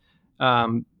past.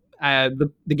 The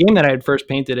game that I had first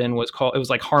painted in was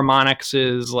like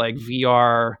Harmonix's like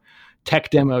VR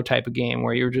tech demo type of game,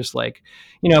 where you're just like,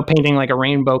 painting like a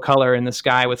rainbow color in the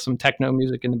sky with some techno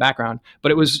music in the background.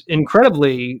 But it was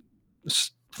incredibly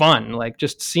fun, like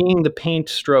just seeing the paint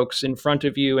strokes in front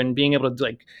of you and being able to,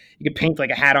 like, you could paint like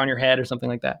a hat on your head or something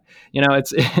like that.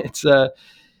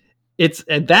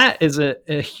 That is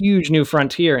a huge new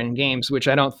frontier in games, which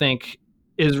I don't think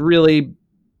is really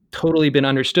totally been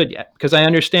understood yet. Because I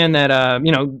understand that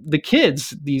the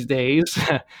kids these days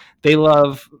they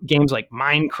love games like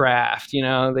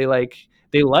Minecraft.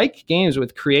 They like games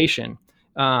with creation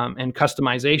and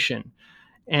customization.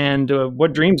 And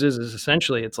what Dreams is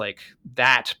essentially, it's like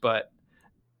that, but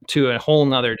to a whole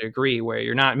nother degree, where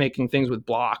you're not making things with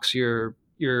blocks. You're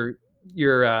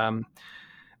oh,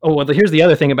 well, here's the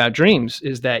other thing about Dreams,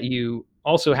 is that you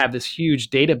also have this huge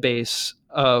database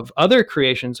of other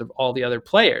creations of all the other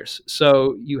players.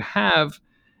 So you have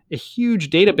a huge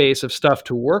database of stuff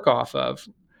to work off of,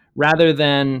 rather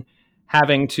than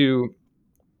having to,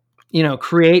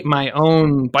 create my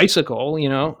own bicycle.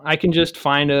 I can just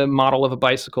find a model of a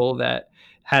bicycle that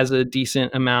has a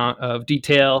decent amount of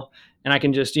detail, and I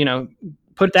can just,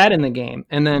 put that in the game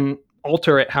and then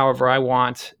alter it however I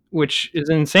want, which is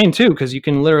insane too, because you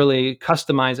can literally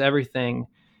customize everything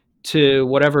to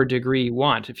whatever degree you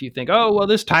want. If you think, oh, well,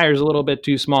 this tire is a little bit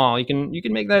too small, you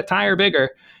can make that tire bigger.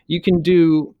 You can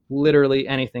do literally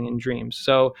anything in Dreams.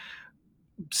 So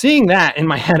seeing that in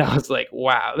my head, I was like,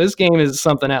 wow, this game is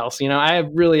something else. I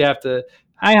have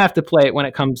to play it when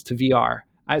it comes to VR.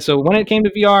 So when it came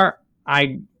to VR,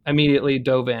 I immediately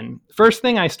dove in. First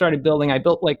thing I started building, I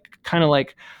built like kind of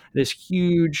like this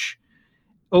huge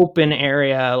open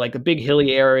area, like a big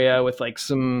hilly area with like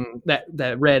some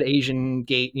that red Asian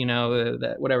gate,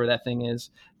 that whatever that thing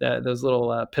is, those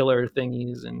little pillar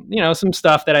thingies, and some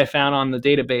stuff that I found on the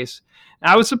database.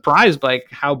 I was surprised by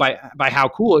how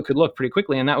cool it could look pretty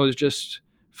quickly, and that was just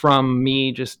from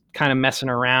me just kind of messing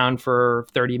around for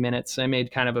 30 minutes. I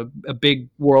made kind of a big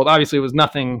world. Obviously, it was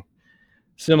nothing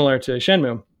similar to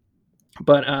Shenmue,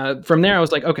 but from there I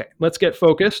was like, okay, let's get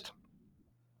focused.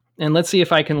 And let's see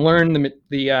if I can learn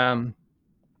the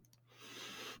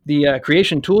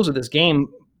creation tools of this game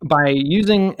by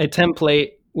using a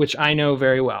template which I know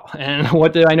very well. And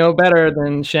what did I know better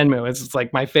than Shenmue? It's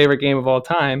like my favorite game of all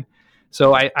time.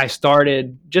 So I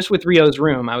started just with Rio's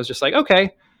Room. I was just like,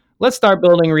 okay, let's start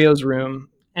building Rio's Room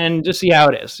and just see how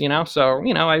it is, you know? So,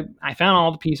 you know, I found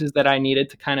all the pieces that I needed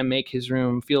to kind of make his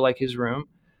room feel like his room.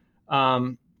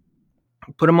 Um,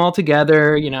 Put them all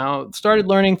together, you know, started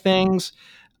learning things.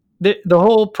 The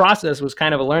whole process was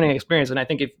kind of a learning experience. And I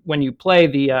think if when you play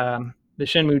the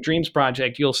Shenmue Dreams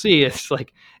project, you'll see it's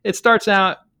like it starts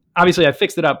out. Obviously, I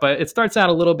fixed it up, but it starts out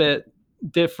a little bit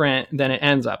different than it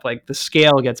ends up. Like the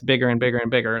scale gets bigger and bigger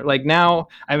and bigger. Like now,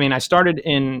 I mean, I started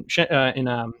in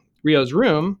Rio's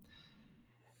room,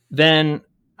 then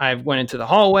I went into the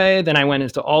hallway, then I went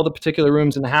into all the particular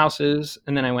rooms in the houses,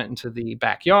 and then I went into the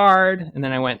backyard, and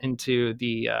then I went into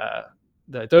the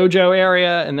dojo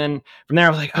area, and then from there I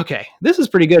was like, okay, this is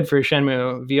pretty good for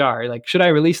Shenmue VR. Like, should I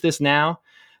release this now?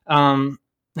 And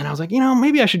I was like, you know,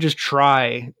 maybe I should just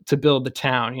try to build the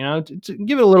town, you know, to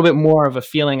give it a little bit more of a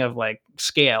feeling of like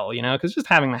scale, you know, because just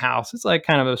having the house, it's like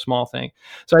kind of a small thing.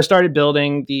 So I started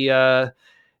building the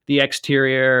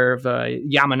exterior of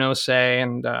Yamanose,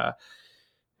 and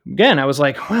again, I was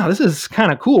like, wow, this is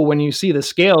kind of cool. When you see the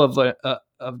scale of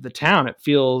the town, it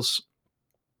feels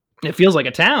like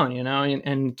a town, you know,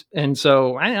 and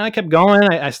so I kept going.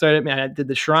 I did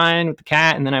the shrine with the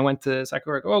cat, and then I went to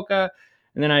Sakuragaoka,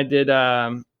 and then I did,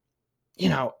 you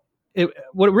know,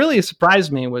 what really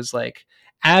surprised me was like,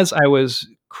 as I was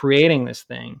creating this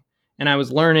thing and I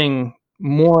was learning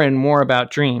more and more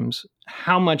about dreams,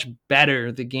 how much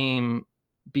better the game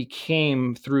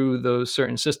became through those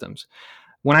certain systems.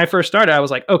 When I first started, I was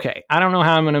like, okay, I don't know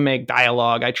how I'm going to make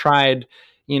dialogue. I tried,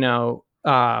 you know,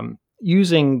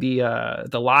 using the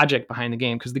logic behind the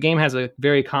game, because the game has a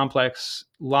very complex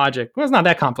logic. Well, it's not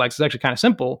that complex. It's actually kind of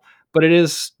simple, but it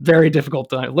is very difficult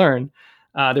to learn.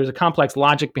 There's a complex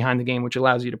logic behind the game which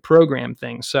allows you to program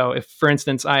things. So if, for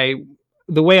instance,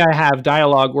 the way I have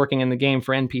dialogue working in the game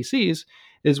for NPCs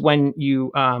is when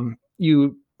you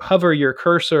hover your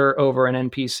cursor over an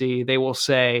NPC, they will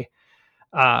say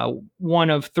one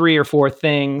of 3 or 4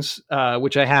 things,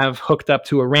 which I have hooked up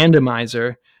to a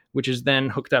randomizer, which is then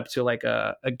hooked up to like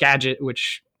a gadget,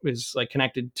 which is like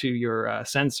connected to your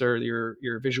sensor,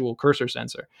 your visual cursor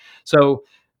sensor. So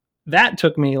that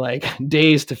took me like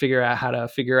days to figure out how to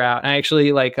figure out. I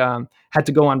actually like had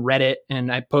to go on Reddit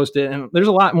and I posted, and there's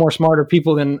a lot more smarter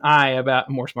people than I about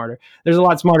more smarter. There's a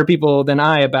lot smarter people than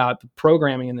I about the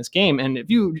programming in this game. And if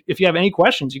you have any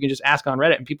questions, you can just ask on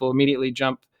Reddit, and people immediately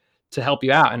jump to help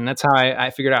you out. And that's how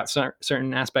I figured out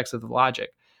certain aspects of the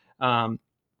logic. And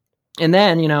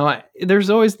then, you know, there's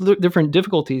always different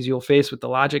difficulties you'll face with the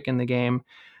logic in the game.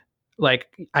 Like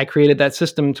I created that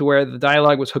system to where the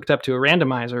dialogue was hooked up to a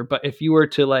randomizer, but if you were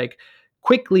to like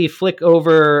quickly flick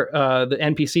over the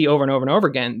NPC over and over and over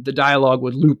again, the dialogue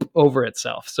would loop over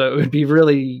itself. So it would be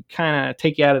really kind of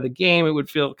take you out of the game. It would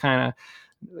feel kind of,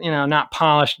 you know, not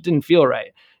polished. It didn't feel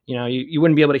right. You know, you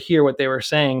wouldn't be able to hear what they were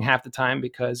saying half the time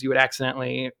because you would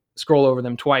accidentally scroll over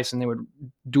them twice and they would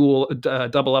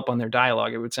double up on their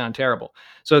dialogue. It would sound terrible.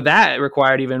 So that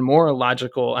required even more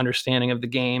logical understanding of the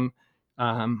game,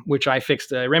 which I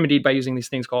fixed, remedied by using these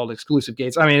things called exclusive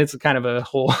gates. I mean, it's kind of a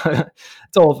whole,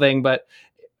 it's a whole thing, but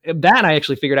that I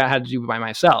actually figured out how to do by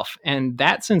myself. And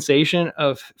that sensation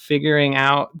of figuring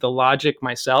out the logic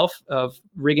myself, of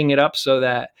rigging it up so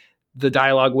that the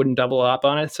dialogue wouldn't double up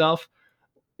on itself,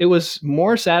 it was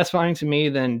more satisfying to me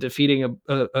than defeating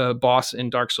a boss in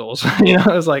Dark Souls. You know,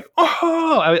 I was like,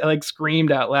 oh, I like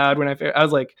screamed out loud when I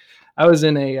was like, I was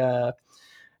in a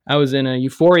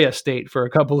euphoria state for a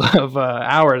couple of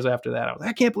hours after that. I was like,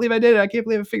 I can't believe I did it. I can't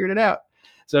believe I figured it out.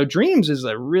 So Dreams is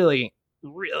a really,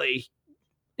 really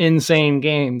insane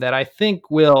game that I think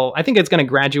it's going to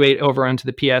graduate over onto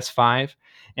the PS5.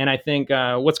 And I think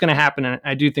what's going to happen, and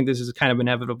I do think this is kind of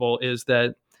inevitable, is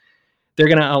that they're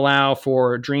going to allow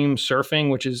for dream surfing,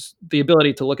 which is the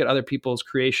ability to look at other people's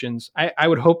creations. I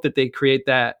would hope that they create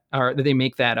that, or that they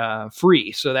make that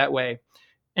free. So that way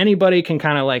anybody can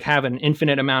kind of like have an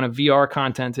infinite amount of VR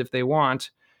content if they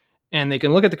want, and they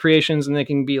can look at the creations and they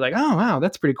can be like, oh, wow,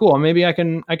 that's pretty cool. Maybe I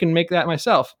can make that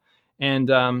myself. And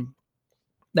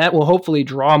that will hopefully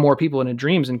draw more people into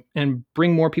Dreams and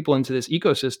bring more people into this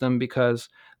ecosystem, because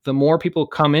the more people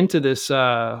come into this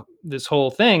whole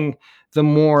thing, the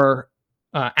more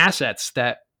assets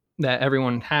that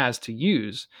everyone has to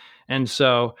use. And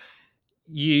so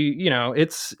you know,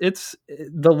 it's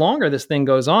the longer this thing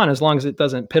goes on, as long as it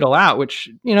doesn't piddle out, which,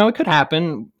 you know, it could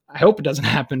happen. I hope it doesn't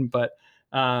happen, but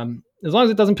as long as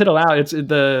it doesn't piddle out, it's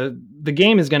the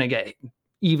game is going to get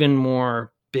even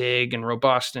more big and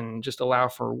robust and just allow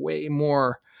for way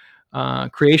more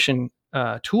creation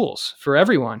tools for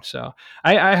everyone. So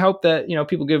I hope that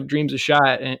people give Dreams a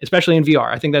shot, and especially in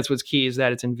VR. I think that's what's key, is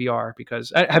that it's in VR. Because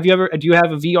do you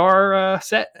have a VR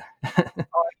set?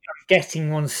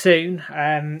 Getting one soon.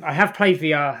 I have played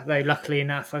VR though. Luckily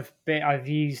enough, I've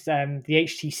used the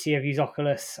HTC, I've used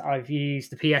Oculus, I've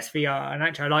used the PSVR, and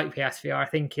actually I like PSVR. I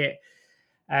think it.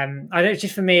 I don't.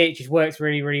 Just for me, it just works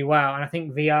really, really well. And I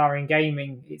think VR in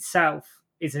gaming itself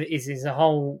is a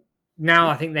whole. Now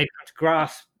I think they've got to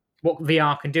grasp what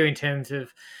VR can do in terms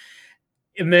of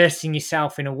immersing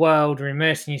yourself in a world, or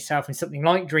immersing yourself in something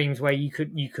like Dreams, where you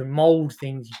can mold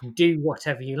things, you can do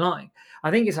whatever you like. I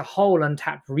think it's a whole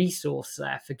untapped resource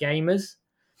there for gamers,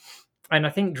 and I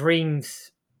think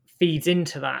Dreams feeds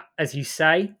into that, as you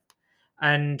say.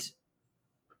 And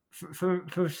from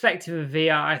perspective of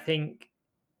VR, I think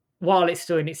while it's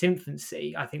still in its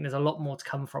infancy, I think there's a lot more to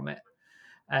come from it,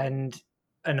 and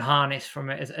harness from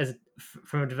it as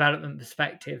from a development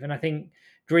perspective. And I think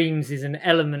Dreams is an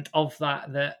element of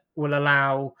that will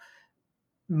allow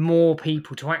more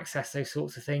people to access those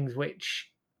sorts of things, which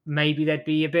maybe they'd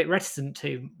be a bit reticent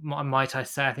to, might I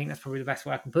say. I think that's probably the best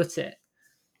way I can put it.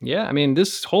 Yeah, I mean,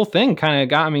 this whole thing kind of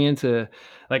got me into,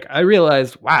 like, I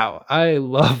realized, wow, I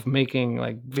love making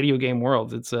like video game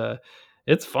worlds. It's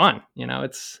fun,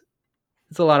 it's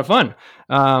a lot of fun.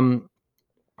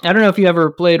 I don't know if you ever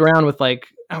played around with, like,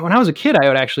 when I was a kid, I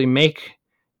would actually make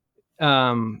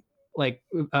like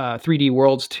 3D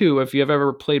worlds too. If you have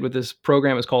ever played with this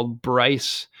program, it's called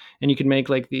Bryce, and you could make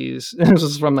like these. This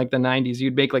is from like the 90s.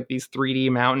 You'd make like these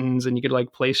 3D mountains, and you could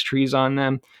like place trees on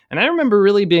them. And I remember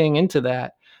really being into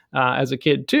that as a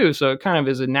kid too. So it kind of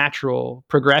is a natural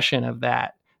progression of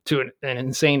that to an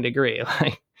insane degree.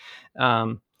 Like,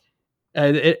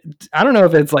 I don't know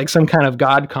if it's like some kind of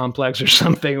God complex or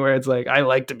something, where it's like, I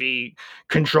like to be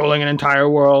controlling an entire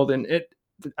world. And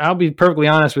I'll be perfectly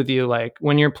honest with you. Like,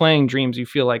 when you're playing Dreams, you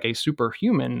feel like a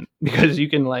superhuman, because you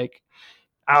can, like,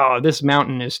 oh, this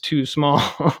mountain is too small,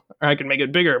 or I can make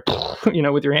it bigger,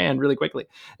 with your hand really quickly.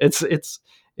 It's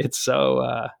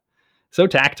so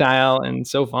tactile and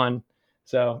so fun.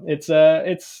 So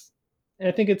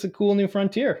I think it's a cool new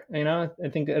frontier. I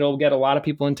think it'll get a lot of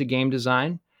people into game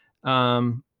design.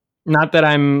 Not that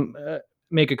I'm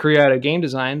make a career out of game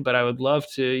design, but I would love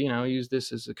to, use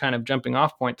this as a kind of jumping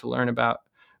off point to learn about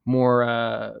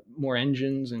more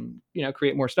engines, and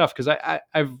create more stuff. Because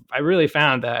I really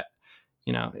found that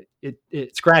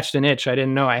it scratched an itch I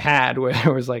didn't know I had, where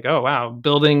it was like, oh wow,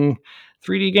 building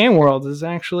 3D game worlds is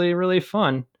actually really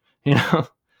fun.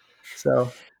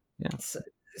 So yeah.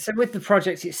 So with the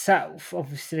project itself,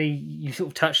 obviously you sort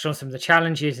of touched on some of the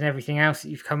challenges and everything else that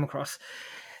you've come across.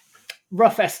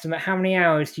 Rough estimate, how many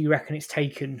hours do you reckon it's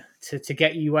taken to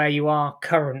get you where you are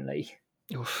currently?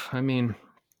 Oof, I mean,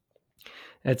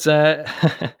 it's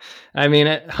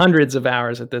hundreds of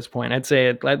hours at this point. I'd say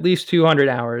at least 200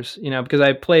 hours, because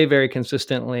I play very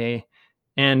consistently.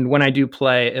 And when I do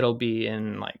play, it'll be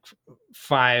in like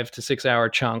 5 to 6 hour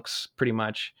chunks, pretty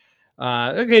much.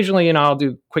 Occasionally, I'll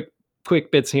do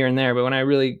quick bits here and there, but when I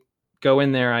really go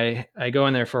in there, I go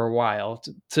in there for a while,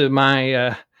 to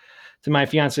my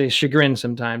fiance's chagrin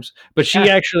sometimes. But she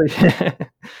actually,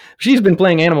 she's been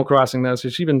playing Animal Crossing though, so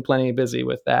she's been plenty busy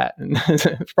with that, and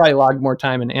probably logged more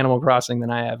time in Animal Crossing than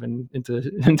I have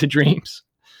into Dreams.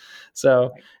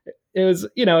 So it was,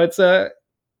 it's a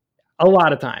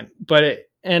lot of time, but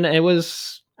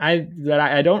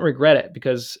I don't regret it,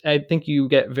 because I think you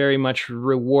get very much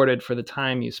rewarded for the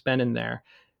time you spend in there.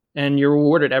 And you're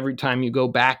rewarded every time you go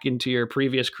back into your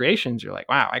previous creations. You're like,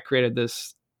 wow, I created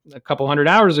this a couple hundred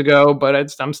hours ago, but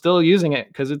I'm still using it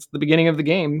because it's the beginning of the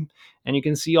game, and you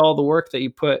can see all the work that you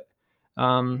put.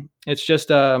 It's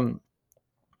just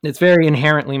it's very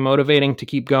inherently motivating to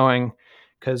keep going,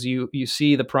 because you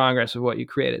see the progress of what you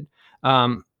created.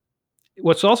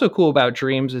 What's also cool about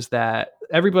Dreams is that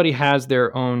everybody has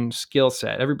their own skill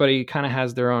set. Everybody kind of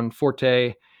has their own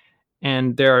forte,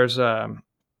 and there's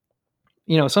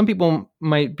some people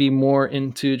might be more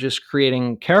into just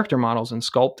creating character models and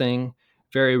sculpting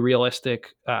very realistic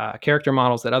character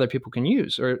models that other people can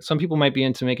use. Or some people might be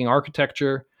into making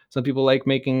architecture. Some people like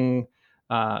making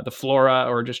the flora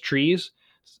or just trees.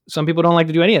 Some people don't like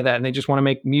to do any of that, and they just want to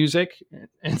make music.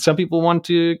 And some people want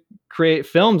to create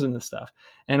films and this stuff.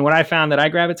 And what I found that I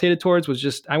gravitated towards was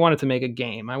just, I wanted to make a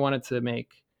game. I wanted to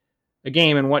make a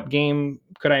game, and what game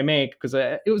could I make? Because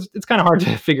it's kind of hard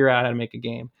to figure out how to make a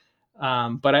game.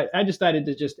 But I decided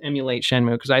to just emulate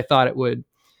Shenmue, because I thought it would,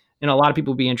 and a lot of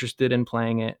people would be interested in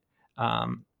playing it.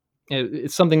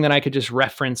 It's something that I could just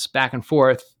reference back and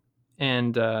forth,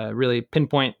 and really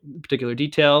pinpoint particular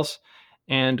details.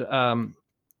 And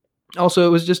also, it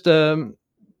was just to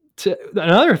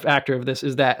another factor of this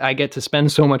is that I get to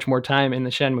spend so much more time in the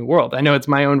Shenmue world. I know it's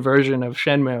my own version of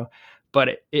Shenmue, but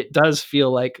it does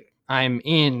feel like I'm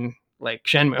in like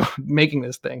Shenmue making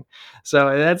this thing.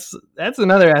 So that's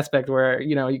another aspect where,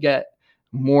 you know, you get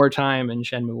more time in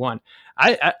Shenmue 1.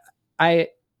 I I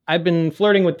I've been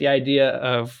flirting with the idea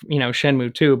of, you know,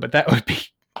 Shenmue 2, but that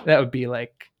would be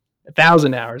like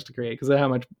 1,000 hours to create because of how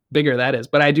much bigger that is.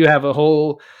 But I do have a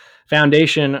whole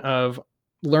foundation of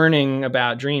learning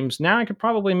about dreams. Now I could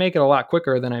probably make it a lot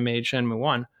quicker than I made Shenmue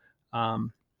 1.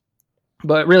 Um,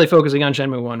 but really focusing on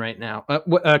Shenmue 1 right now.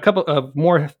 A couple of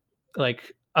more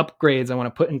like upgrades I want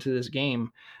to put into this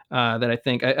game that I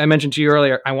think I mentioned to you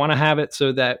earlier. I want to have it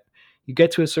so that you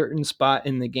get to a certain spot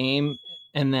in the game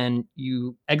and then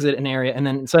you exit an area and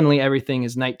then suddenly everything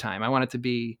is nighttime. I want it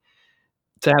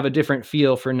to have a different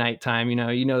feel for nighttime. You know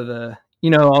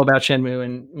all about Shenmue,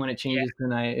 and when it changes to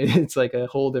night, it's like a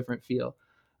whole different feel.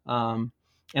 Um,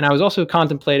 and I was also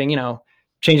contemplating, you know,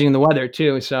 changing the weather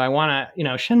too. So I want to, you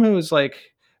know, Shenmue is like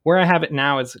where I have it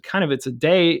now. It's a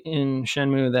day in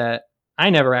Shenmue that I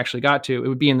never actually got to. It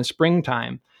would be in the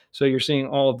springtime, so you're seeing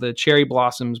all of the cherry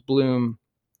blossoms bloom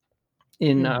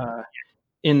in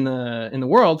in the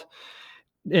world,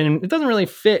 and it doesn't really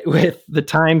fit with the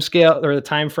time scale or the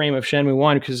time frame of Shenmue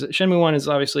 1 because Shenmue 1 is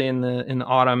obviously in the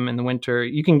autumn and the winter.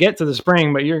 You can get to the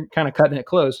spring, but you're kind of cutting it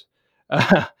close.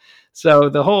 Uh, so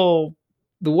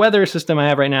the weather system I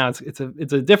have right now, it's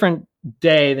a different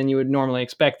day than you would normally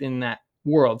expect in that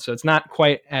world. So it's not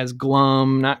quite as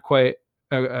glum, not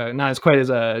as quite as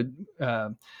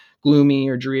gloomy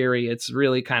or dreary. It's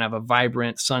really kind of a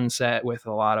vibrant sunset with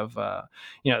a lot of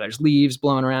there's leaves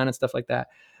blowing around and stuff like that.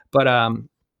 But I'm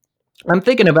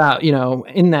thinking about, you know,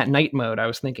 in that night mode, I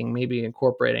was thinking maybe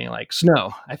incorporating like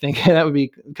snow. I think that would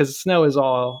be because snow is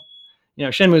all, you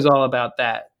know, Shenmue is all about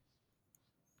that,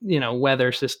 you know,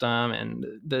 weather system and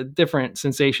the different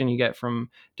sensation you get from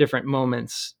different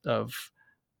moments of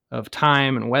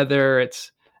time and weather.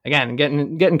 It's again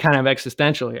getting kind of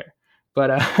existential here,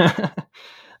 but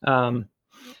um,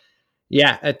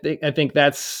 yeah, I think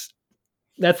that's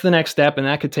the next step, and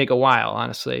that could take a while,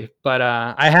 honestly. But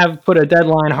I have put a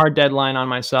hard deadline on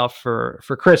myself for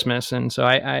Christmas, and so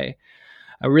I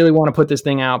really want to put this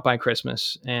thing out by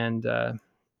Christmas, and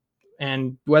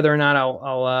whether or not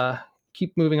I'll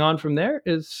keep moving on from there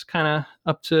is kind of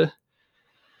up to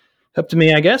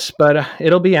me, I guess. But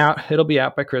it'll be out. It'll be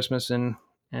out by Christmas, and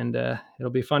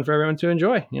it'll be fun for everyone to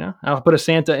enjoy. You know, I'll put a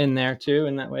Santa in there too,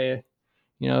 and that way,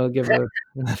 you know, give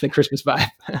the Christmas vibe.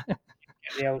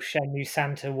 The old Shenmue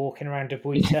Santa walking around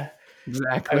Dobuita.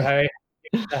 Exactly. Ho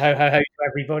ho ho to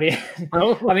everybody.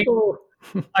 Oh.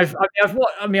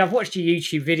 I mean, I've watched your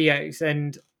YouTube videos,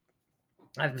 and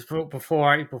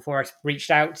before I reached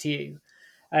out to you,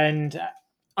 and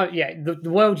yeah, the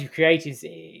world you've created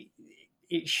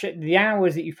the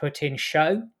hours that you put in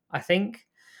show. I think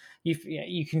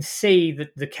you can see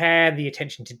the care, the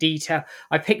attention to detail.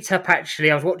 I picked up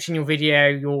actually. I was watching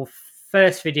your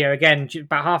first video again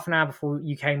about half an hour before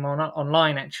you came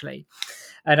online actually,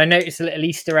 and I noticed a little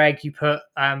Easter egg you put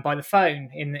by the phone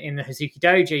in the Hazuki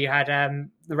Dojo. You had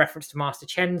the reference to Master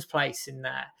Chen's place in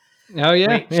there. Oh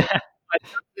yeah, yeah.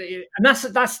 And that's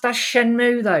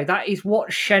Shenmue though. That is what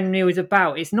Shenmue is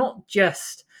about. It's not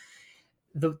just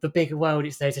the bigger world.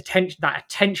 It's that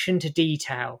attention to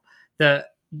detail that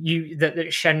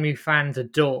Shenmue fans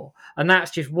adore, and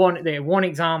that's just one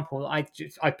example I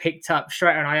picked up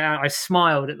straight, and I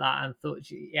smiled at that and thought,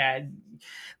 yeah,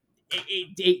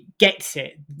 it gets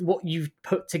it. What you've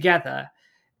put together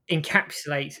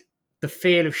encapsulates the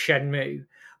feel of Shenmue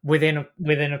within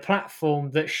a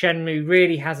platform that Shenmue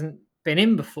really hasn't been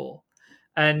in before,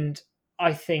 and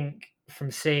I think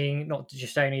from seeing not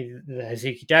just only the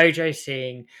Hazuki Dojo,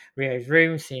 seeing Ryo's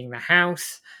room, seeing the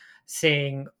house,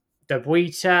 seeing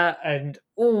Dobuita, and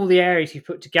all the areas you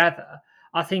put together,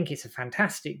 I think it's a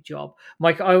fantastic job.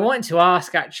 Mike, I wanted to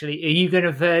ask actually, are you going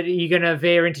to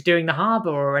veer into doing the harbour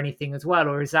or anything as well,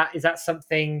 or is that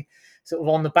something sort of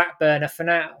on the back burner for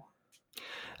now?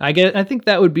 I think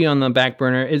that would be on the back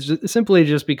burner. It's simply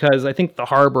just because I think the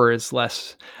harbor is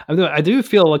less. I do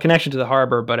feel a connection to the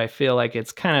harbor, but I feel like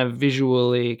it's kind of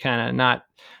visually kind of not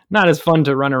as fun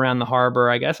to run around the harbor.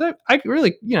 I guess I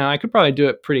really, you know, I could probably do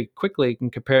it pretty quickly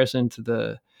in comparison to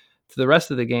the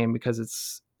rest of the game because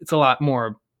it's a lot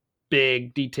more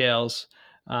big details,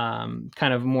 kind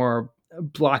of more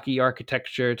blocky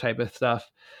architecture type of stuff.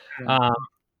 Um,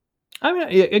 I mean,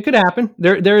 it could happen.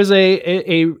 There is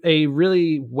a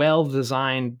really well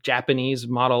designed Japanese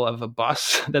model of a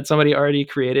bus that somebody already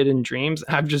created in Dreams.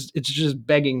 It's just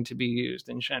begging to be used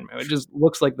in Shenmue. It just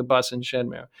looks like the bus in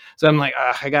Shenmue. So I'm like,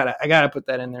 I gotta put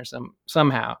that in there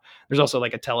somehow. There's also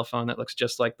like a telephone that looks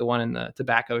just like the one in the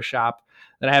tobacco shop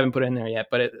that I haven't put in there yet,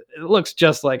 but it looks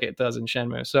just like it does in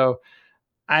Shenmue. So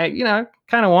I,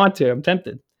 kind of want to. I'm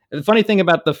tempted. The funny thing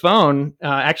about the phone,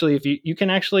 actually, if you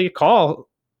can actually call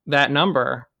that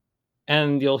number,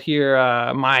 and you'll hear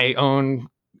my own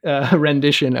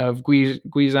rendition of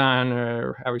Guizan,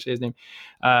 or however you say his name,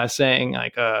 saying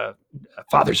like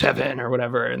 "Father's Heaven" or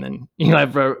whatever, and then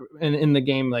have in the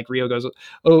game like Rio goes,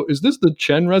 "Oh, is this the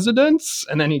Chen residence?"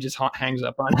 And then he just hangs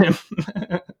up on him.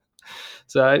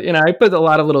 So I put a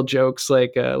lot of little jokes,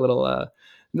 like little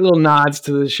nods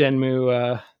to the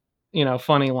Shenmue,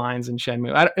 funny lines in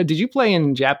Shenmue. Did you play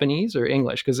in Japanese or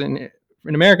English? Because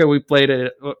in America we played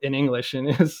it in English, and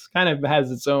it's kind of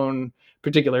has its own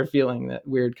particular feeling, that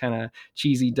weird kind of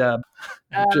cheesy dub.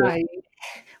 Uh,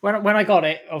 when I got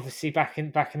it, obviously back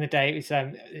in the day, it was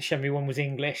Shenmue 1 was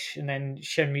English, and then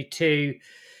Shenmue 2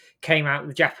 came out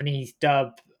with Japanese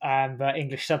dub, but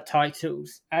English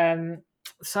subtitles.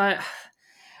 So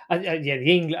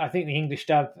yeah, I think the English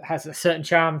dub has a certain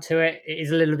charm to it. It is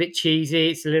a little bit cheesy,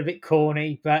 it's a little bit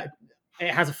corny, but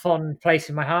it has a fond place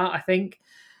in my heart, I think.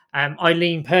 I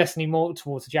lean personally more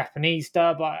towards the Japanese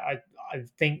dub. I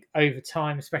think over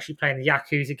time, especially playing the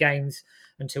Yakuza games,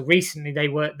 until recently they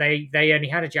only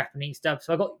had a Japanese dub,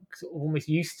 so I got sort of almost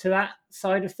used to that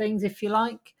side of things, if you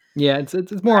like. Yeah,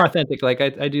 it's more authentic. Like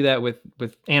I do that with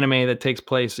anime that takes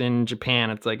place in Japan.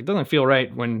 It's like it doesn't feel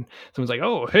right when someone's like,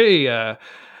 "Oh, hey,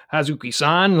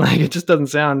 Hazuki-san." Like it just doesn't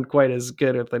sound quite as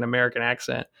good with an American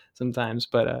accent sometimes.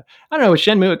 But I don't know. With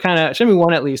Shenmue, Shenmue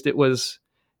 1 at least, it was,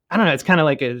 I don't know. It's kind of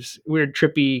like a weird,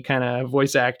 trippy kind of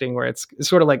voice acting where it's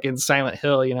sort of like in Silent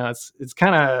Hill. It's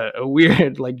kind of a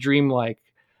weird, like dreamlike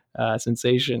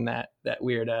sensation, that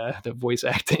weird the voice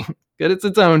acting. But it's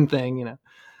its own thing.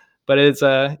 But it's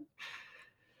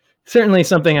certainly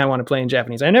something I want to play in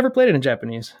Japanese. I never played it in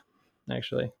Japanese,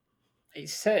 actually.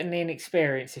 It's certainly an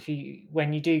experience if you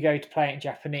when you do go to play it in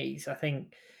Japanese. I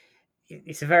think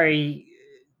it's a very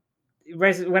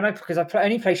because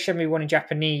only played Shenmue 1 in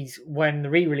Japanese when the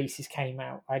re-releases came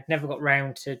out. I'd never got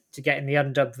round to getting the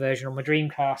undubbed version on my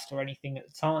Dreamcast or anything at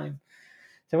the time.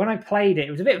 So when I played it,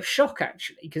 it was a bit of a shock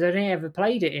actually, because I'd only ever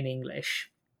played it in English.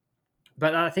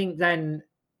 But I think then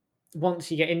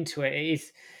once you get into it,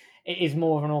 it is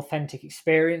more of an authentic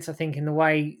experience, I think, in the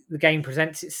way the game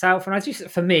presents itself. And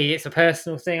for me, it's a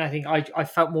personal thing. I think I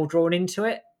felt more drawn into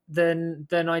it than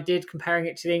I did comparing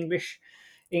it to the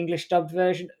English dubbed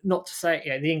version. Not to say,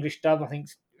 yeah, the English dub I think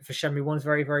for Shenmue 1 is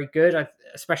very, very good,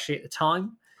 especially at the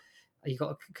time. You've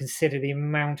got to consider the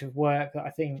amount of work that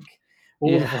I think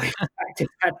all the voice actors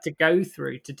had to go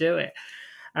through to do it.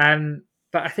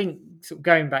 But I think sort of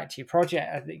going back to your project,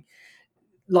 I think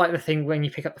like the thing when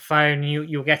you pick up the phone,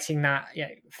 you're getting that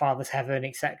Father's Heaven,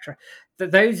 etc.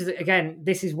 That those again,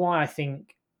 this is why I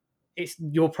think it's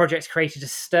your project's created a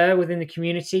stir within the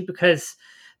community, because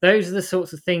those are the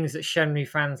sorts of things that Shenmue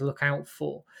fans look out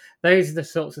for. Those are the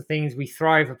sorts of things we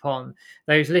thrive upon.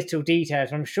 Those little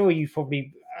details. I'm sure you've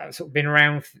probably sort of been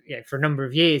around for a number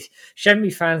of years.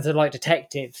 Shenmue fans are like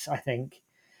detectives, I think.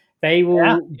 They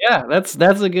will. Yeah, that's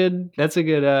a good.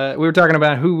 We were talking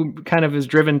about who kind of is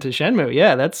driven to Shenmue.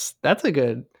 Yeah, that's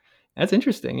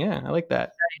interesting. Yeah, I like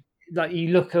that. Like you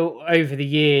look over the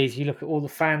years, you look at all the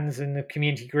fans and the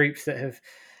community groups that have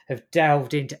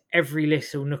delved into every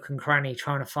little nook and cranny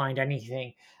trying to find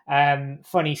anything.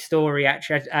 Funny story,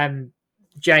 actually.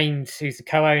 James, who's the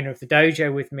co-owner of the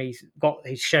dojo with me, got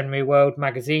his Shenmue World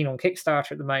magazine on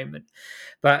Kickstarter at the moment.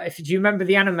 But do you remember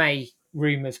the anime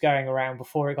rumors going around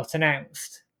before it got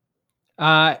announced?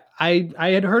 I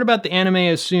had heard about the anime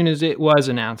as soon as it was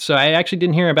announced, so I actually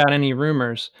didn't hear about any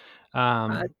rumors.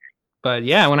 But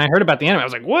yeah, when I heard about the anime, I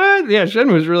was like, "What? Yeah,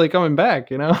 Shenmue's really coming back.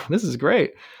 This is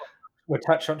great." We'll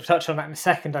touch on that in a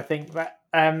second, I think. But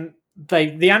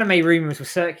the anime rumors were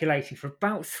circulating for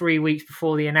about 3 weeks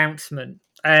before the announcement,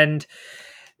 and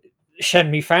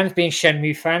Shenmue fans, being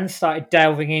Shenmue fans, started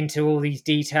delving into all these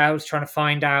details, trying to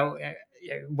find out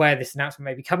where this announcement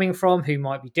may be coming from, who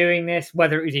might be doing this,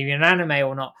 whether it was even an anime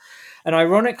or not. And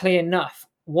ironically enough,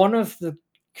 one of the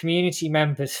community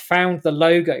members found the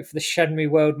logo for the Shenmue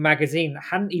World magazine that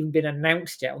hadn't even been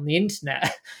announced yet on the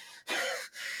internet.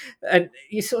 And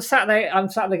you sort of I'm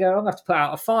sat there going, I'm going to have to put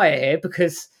out a fire here,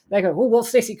 because they go, well,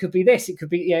 what's this? It could be this. It could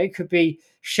be, it could be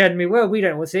Shenmue World. We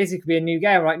don't know what's this. It could be a new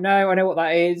game. Like, no, I know what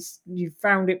that is. You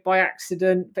found it by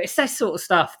accident. But it's that sort of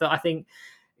stuff that I think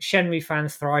Shenmue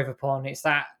fans thrive upon. It's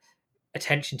that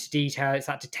attention to detail. It's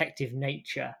that detective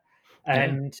nature,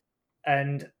 Yeah.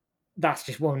 and that's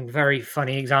just one very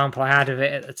funny example I had of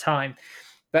it at the time.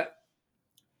 But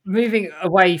moving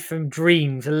away from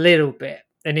Dreams a little bit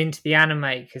and into the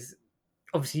anime, because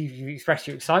obviously you expressed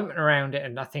your excitement around it,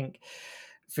 and I think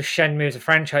for Shenmue as a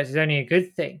franchise is only a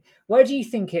good thing. Where do you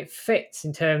think it fits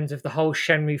in terms of the whole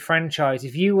Shenmue franchise?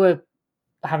 If you were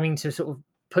having to sort of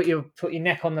put your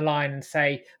neck on the line and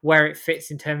say where it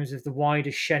fits in terms of the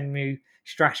wider Shenmue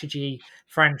strategy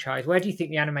franchise, where do you think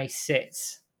the anime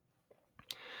sits?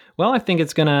 Well, I think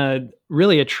it's going to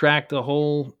really attract a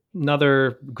whole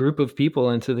another group of people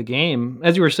into the game.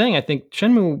 As you were saying, I think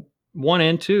Shenmue 1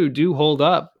 and 2 do hold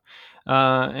up.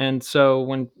 And so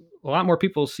when a lot more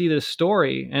people see this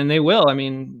story, and they will, I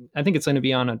mean, I think it's going to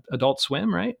be on Adult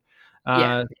Swim, right?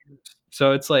 Yeah, Uh,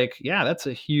 so it's like, yeah, that's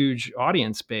a huge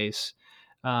audience base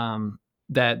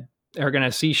that are going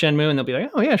to see Shenmue and they'll be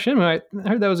like, oh, yeah, Shenmue, I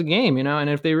heard that was a game, you know? And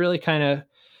if they really kind of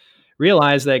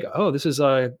realize, like, oh, this is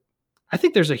a I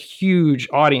think there's a huge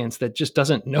audience that just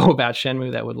doesn't know about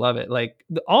Shenmue that would love it. Like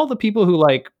all the people who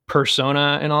like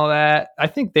Persona and all that, I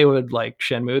think they would like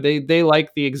Shenmue. They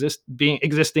like the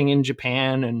existing in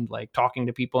Japan and like talking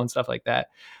to people and stuff like that.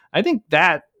 I think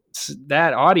that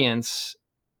audience,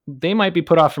 they might be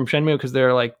put off from Shenmue because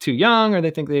they're like too young or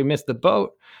they think they missed the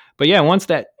boat. But yeah, once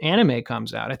that anime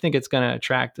comes out, I think it's going to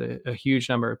attract a huge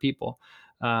number of people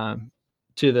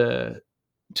to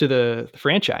the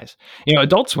franchise. You know,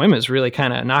 Adult Swim is really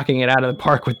kind of knocking it out of the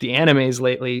park with the animes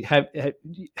lately.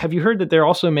 Have you heard that they're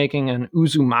also making an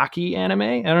Uzumaki anime?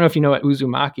 I don't know if you know what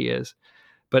Uzumaki is,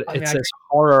 but I mean, it's this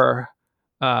horror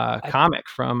comic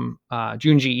from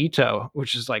Junji Ito,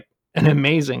 which is like an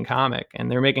amazing comic, and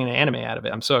they're making an anime out of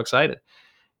it. I'm so excited.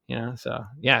 You know, so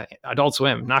yeah, Adult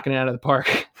Swim knocking it out of the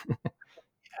park.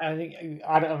 I think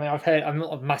I don't I mean I've heard I'm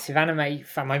not a massive anime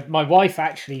fan. My wife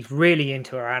actually is really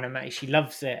into her anime. She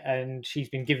loves it, and she's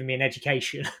been giving me an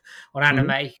education on Mhm.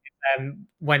 anime.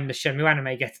 When the Shenmue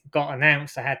anime got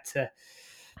announced, I had to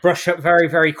brush up very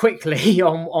very quickly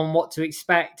on what to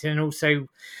expect, and also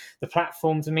the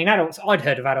platforms. I mean, adults I'd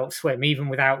heard of Adult Swim even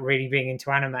without really being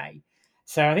into anime.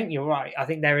 So I think you're right. I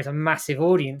think there is a massive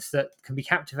audience that can be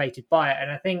captivated by it,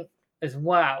 and I think as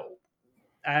well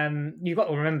you've got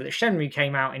to remember that Shenmue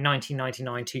came out in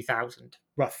 1999, 2000,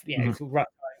 rough, Mhm. it's a rough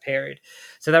time period.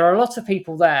 So there are a lot of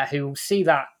people there who will see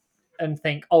that and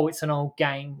think, "Oh, it's an old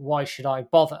game. Why should I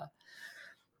bother?"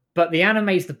 But the anime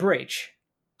is the bridge.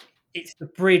 It's the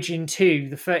bridge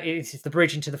into it's the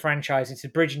bridge into the franchise. It's a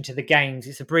bridge into the games.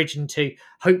 It's a bridge into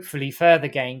hopefully further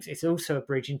games. It's also a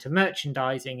bridge into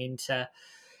merchandising, into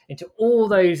all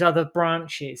those other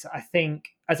branches. I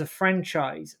think as a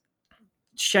franchise,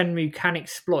 Shenmue can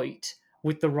exploit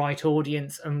with the right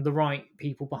audience and the right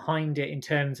people behind it in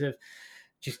terms of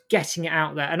just getting it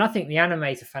out there. And I think the anime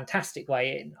is a fantastic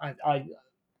way in.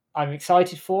 I'm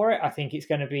excited for it. I think it's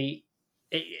going to be.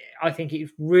 I think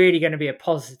it's really going to be a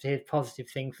positive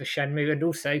thing for Shenmue, and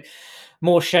also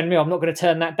more Shenmue. I'm not going to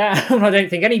turn that down. I don't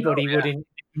think anybody would in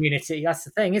the community. That's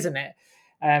the thing, isn't it?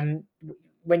 Um,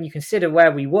 when you consider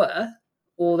where we were,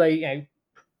 although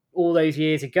all those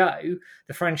years ago,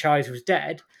 the franchise was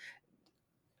dead.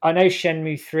 I know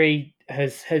Shenmue 3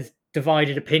 has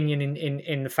divided opinion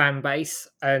in the fan base,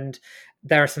 and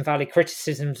there are some valid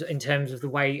criticisms in terms of the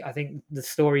way I think the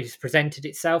story has presented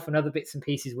itself and other bits and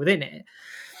pieces within it.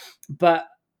 But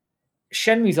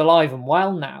Shenmue's alive and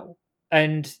well now,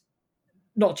 and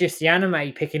not just the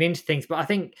anime picking into things, but I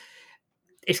think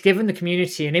it's given the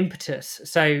community an impetus.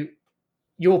 So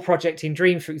your project in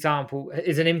Dreams, for example,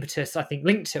 is an impetus I think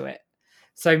linked to it.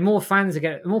 So more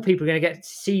people are going to get to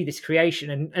see this creation,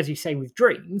 and as you say with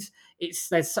Dreams,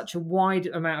 there's such a wide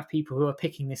amount of people who are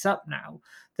picking this up now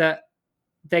that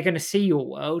they're going to see your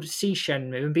world, see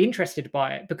Shenmue, and be interested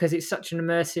by it because it's such an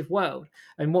immersive world,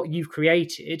 and what you've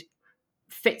created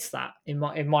fits that in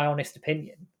my honest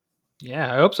opinion.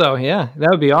 Yeah, I hope so. Yeah, that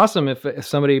would be awesome if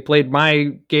somebody played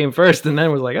my game first and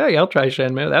then was like, "Hey, I'll try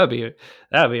Shenmue."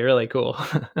 That would be really cool.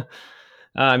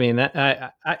 I mean,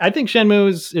 I think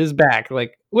Shenmue is back.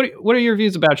 Like, what are your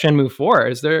views about Shenmue 4?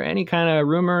 Is there any kind of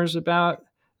rumors about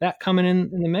that coming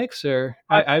in the mix? Or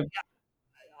I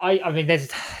mean,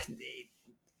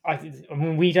 I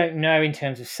mean, we don't know in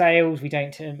terms of sales. We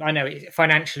don't. I know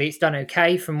financially, it's done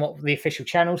okay from what the official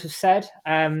channels have said.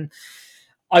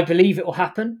 I believe it will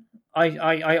happen.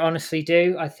 I honestly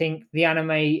do. I think the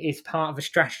anime is part of a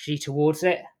strategy towards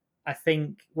it. I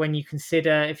think when you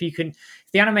consider if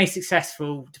the anime is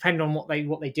successful, depending on what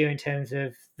they do in terms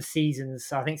of the seasons.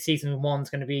 So I think season 1 is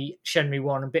going to be Shenmue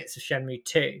 1 and bits of Shenmue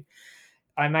 2.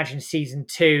 I imagine season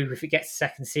 2, if it gets a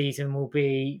second season, will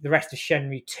be the rest of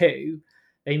Shenmue 2.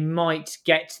 They might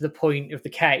get to the point of the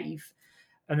cave.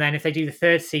 And then if they do the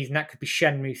third season, that could be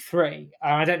Shenmue 3.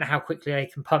 I don't know how quickly they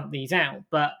can pump these out,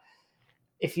 but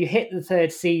if you hit the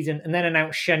third season and then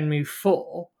announce Shenmue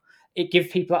 4, it gives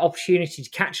people that opportunity to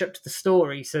catch up to the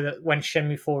story so that when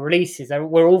Shenmue 4 releases,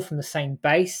 we're all from the same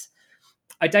base.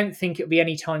 I don't think it'll be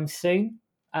anytime soon.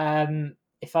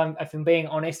 If I'm being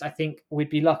honest, I think we'd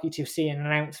be lucky to see an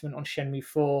announcement on Shenmue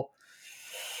 4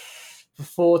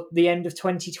 before the end of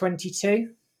 2022.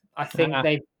 I think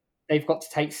they've got to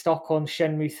take stock on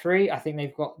Shenmue 3. I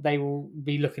think they will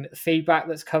be looking at the feedback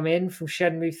that's come in from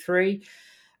Shenmue 3.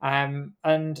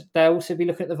 And they'll also be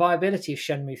looking at the viability of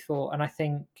Shenmue 4. And I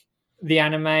think the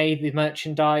anime, the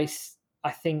merchandise,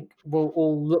 I think will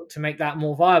all look to make that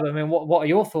more viable. I mean, what are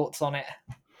your thoughts on it?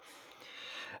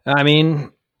 I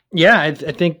mean, yeah, I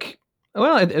think,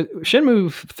 well,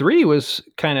 Shenmue 3 was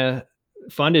kind of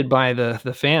funded by the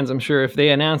fans. I'm sure if they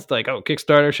announced like, oh,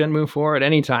 Kickstarter Shenmue 4 at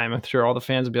any time, I'm sure all the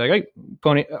fans would be like, hey,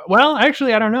 Pony. Well,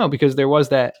 actually, I don't know, because there was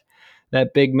that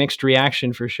big mixed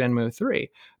reaction for Shenmue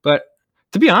 3. But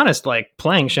to be honest, like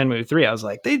playing Shenmue 3, I was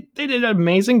like, they did an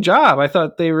amazing job. I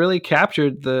thought they really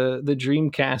captured the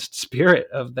Dreamcast spirit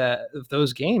of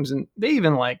those games. And they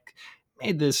even like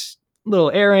made this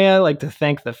little area like to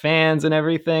thank the fans and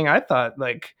everything. I thought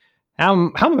like,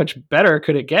 how much better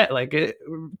could it get? Like,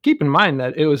 keep in mind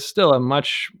that it was still a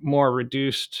much more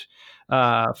reduced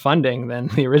funding than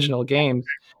the original games.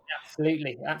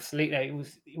 Absolutely. It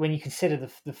was, when you consider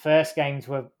the first games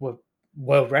were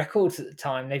world records at the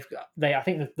time. I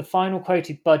think the final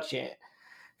quoted budget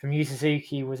from Yu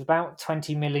Suzuki was about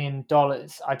 $20 million.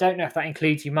 I don't know if that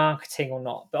includes your marketing or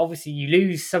not, but obviously you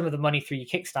lose some of the money through your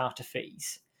Kickstarter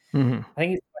fees. Mm-hmm. I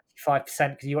think it's 25%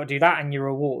 because you got to do that and your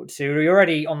reward. So you're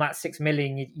already on that 6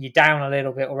 million. You're down a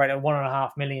little bit already, 1.5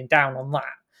 million down on that,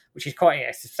 which is quite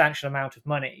a substantial amount of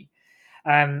money.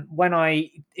 When I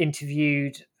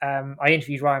interviewed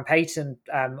Ryan Payton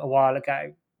a while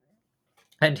ago,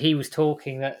 and he was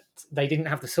talking that they didn't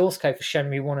have the source code for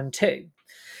Shenmue 1 and 2.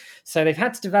 So they've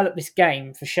had to develop this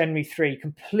game for Shenmue 3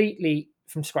 completely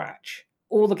from scratch.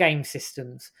 All the game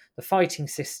systems, the fighting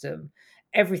system,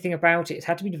 everything about it has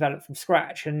had to be developed from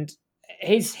scratch. And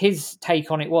his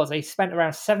take on it was they spent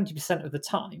around 70% of the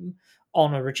time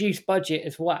on a reduced budget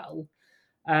as well,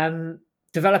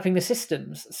 developing the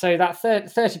systems. So that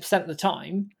 30% of the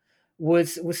time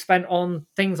was spent on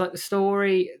things like the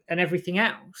story and everything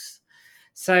else.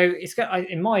 So it's got,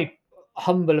 in my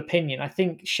humble opinion, I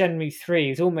think Shenmue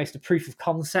 3 is almost a proof of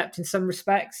concept in some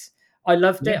respects. I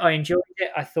loved it. I enjoyed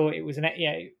it. I thought it was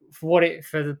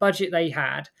for the budget they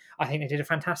had, I think they did a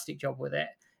fantastic job with it.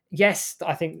 Yes,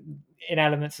 I think in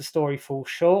elements the story falls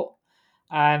short,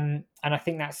 and I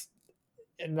think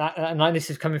and this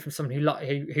is coming from someone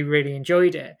who really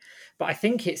enjoyed it. But I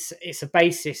think it's a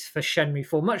basis for Shenmue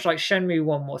 4, much like Shenmue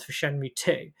 1 was for Shenmue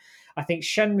 2. I think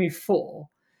Shenmue 4,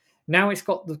 now it's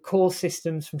got the core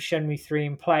systems from Shenmue 3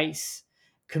 in place,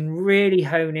 can really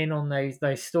hone in on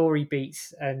those story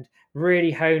beats and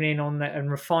really hone in on that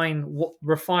and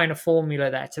refine a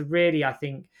formula there to really, I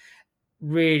think,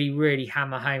 really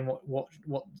hammer home what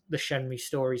the Shenmue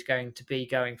story is going to be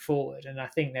going forward. And I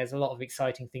think there's a lot of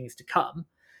exciting things to come.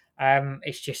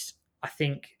 It's just, I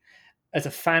think, as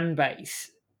a fan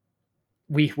base,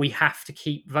 we have to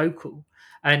keep vocal,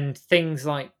 and things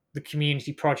like the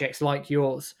community projects like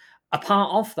yours are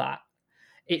part of that.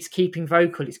 It's keeping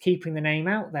vocal, it's keeping the name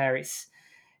out there, it's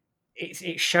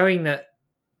showing that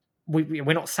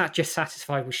we're not just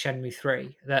satisfied with Shenmue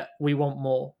 3, that we want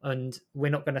more, and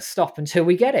we're not going to stop until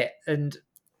we get it. And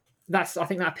I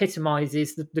think that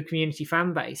epitomizes the community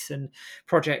fan base, and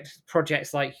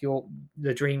projects like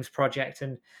the Dreams project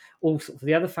and all sorts of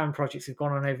the other fan projects have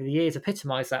gone on over the years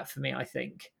epitomize that for me, I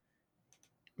think.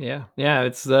 Yeah,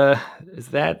 it's that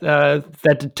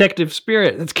detective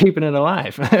spirit that's keeping it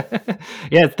alive.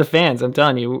 Yeah, it's the fans. I'm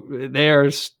telling you, they're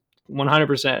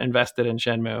 100% invested in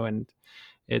Shenmue, and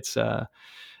it's a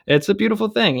beautiful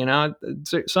thing. You know,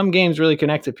 some games really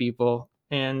connect to people,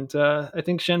 and I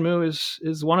think Shenmue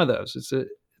is one of those.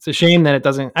 It's a shame that it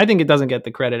doesn't. I think it doesn't get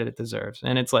the credit it deserves,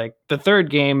 and it's like the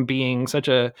third game being such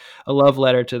a love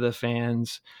letter to the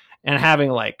fans. And having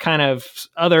like kind of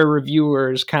other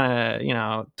reviewers kind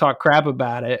of, talk crap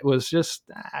about it was just,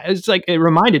 it's like, it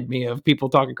reminded me of people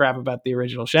talking crap about the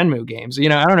original Shenmue games. I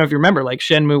don't know if you remember, like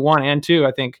Shenmue 1 and 2,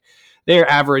 I think they're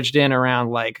averaged in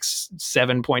around like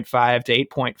 7.5 to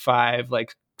 8.5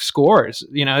 like scores.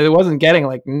 It wasn't getting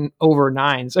like over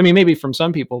 9s. I mean, maybe from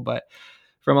some people, but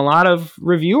from a lot of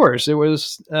reviewers, it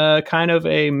was kind of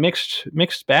a mixed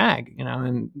bag, you know.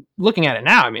 And looking at it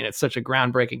now, I mean, it's such a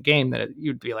groundbreaking game that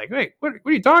you'd be like, "Wait, what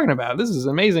are you talking about? This is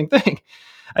an amazing thing."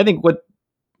 I think what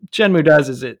Shenmue does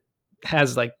is it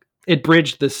has like it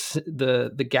bridged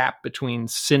the gap between uh,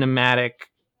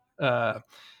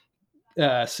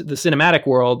 the cinematic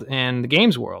world and the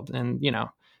games world, and you know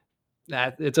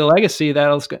that it's a legacy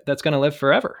that's going to live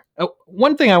forever. Oh,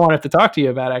 one thing I wanted to talk to you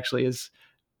about actually is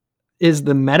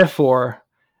the metaphor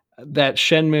that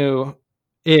Shenmue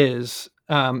is.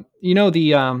 You know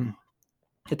the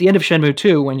at the end of Shenmue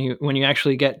 2, when you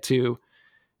actually get to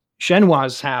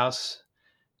Shenhua's house,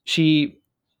 she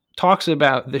talks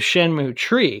about the Shenmue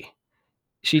tree.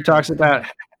 She talks about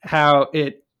how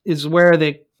it is where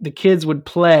the kids would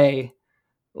play,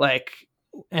 like,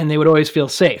 and they would always feel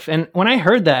safe. And when I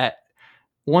heard that,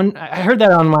 I heard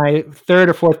that on my third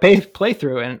or fourth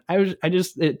playthrough, and I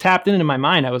just it tapped into my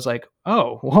mind. I was like,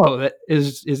 oh, whoa, that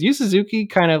is Yu Suzuki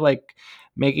kind of like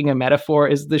making a metaphor?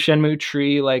 Is the Shenmue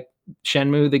tree like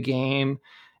Shenmue the game?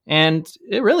 And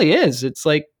it really is. It's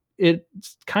like it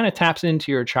kind of taps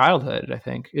into your childhood. I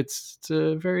think it's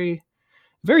a very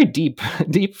deep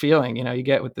deep feeling, you know, you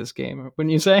get with this game.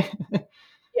 Wouldn't you say?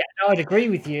 Yeah, no, I'd agree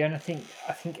with you, and I think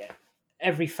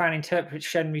every fan interprets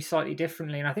Shenmue slightly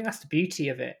differently, and I think that's the beauty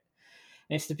of it.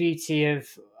 And it's the beauty of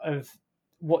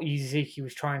what Yuzuki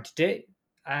was trying to do.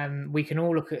 We can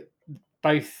all look at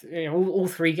both, you know, all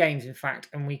three games, in fact,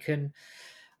 and we can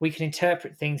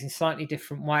interpret things in slightly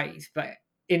different ways, but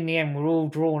in the end, we're all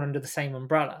drawn under the same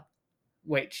umbrella.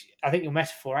 Which I think your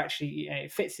metaphor actually, you know,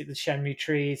 it fits it. The Shenmue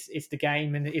tree is the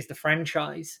game and is the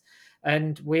franchise,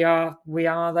 and we are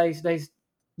those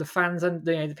the fans and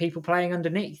the people playing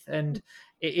underneath, and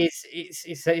it's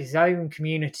its own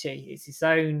community, it's its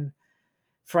own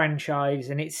franchise,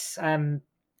 and it's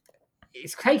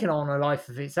taken on a life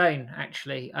of its own.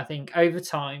 Actually, I think over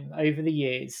time, over the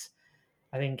years,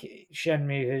 I think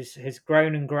Shenmue has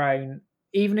grown and grown,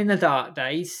 even in the dark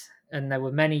days, and there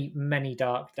were many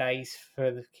dark days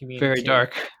for the Very community.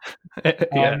 dark.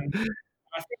 Yeah.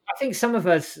 I think some of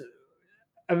us,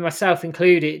 and myself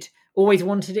included, always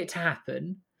wanted it to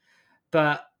happen,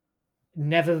 but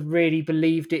never really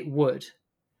believed it would,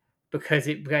 because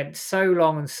it went so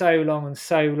long and so long and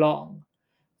so long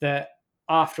that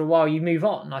after a while you move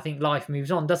on. I think life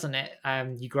moves on, doesn't it?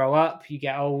 You grow up, you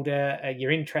get older,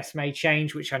 your interests may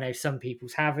change, which I know some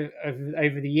people's have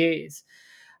over the years.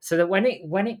 So that when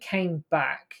it came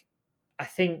back, I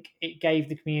think it gave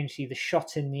the community the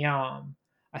shot in the arm.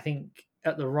 I think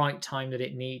at the right time that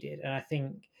it needed, and I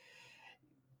think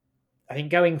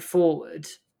going forward,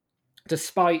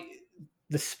 despite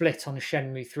the split on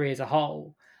Shenmue 3 as a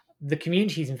whole, the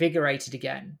community is invigorated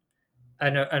again,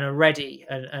 and are ready,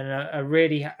 and are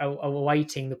really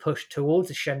awaiting the push towards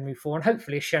a Shenmue 4 and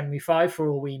hopefully a Shenmue 5 for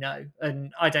all we know.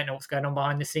 And I don't know what's going on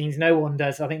behind the scenes. No one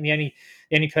does. I think the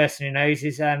only person who knows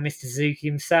is Mr. Suzuki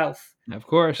himself. Of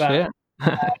course, But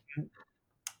yeah.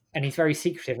 and he's very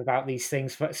secretive about these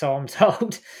things, so I'm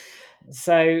told.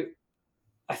 So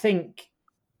I think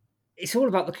it's all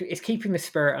about it's keeping the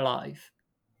spirit alive,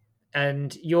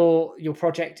 and your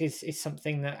project is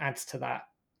something that adds to that,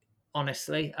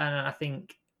 honestly. And I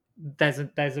think there's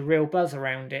a real buzz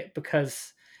around it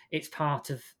because it's part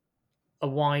of a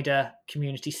wider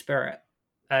community spirit,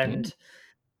 Yeah. and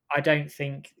I don't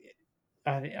think.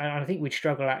 I think we'd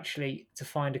struggle actually to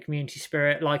find a community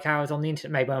spirit like ours on the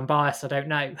internet. Maybe I'm biased. I don't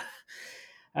know.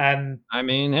 um, I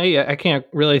mean, hey, I can't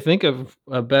really think of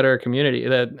a better community.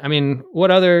 That I mean,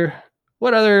 what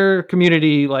other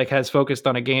community like has focused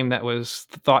on a game that was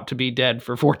thought to be dead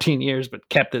for 14 years but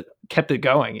kept it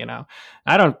going, you know?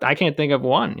 I can't think of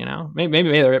one, you know.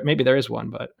 Maybe there is one,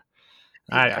 but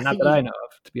I not think that you I know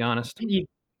of, to be honest. you'd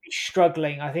be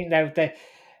struggling. I think they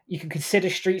you can consider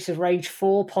Streets of Rage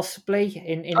 4 possibly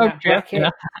in Oh, that yeah, bracket.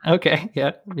 yeah. Okay,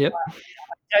 yeah, yep.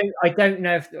 I don't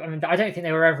know if I don't think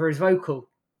they were ever as vocal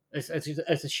as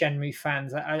the Shenmue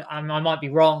fans. I might be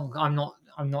wrong. I'm not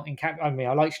I mean,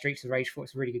 I like Streets of Rage 4.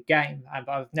 It's a really good game,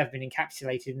 but I've never been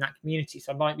encapsulated in that community,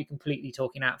 so I might be completely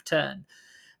talking out of turn.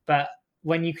 But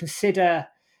when you consider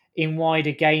in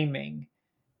wider gaming,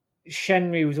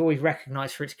 Shenmue was always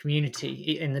recognised for its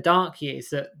community in the dark years,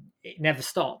 that it never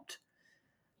stopped.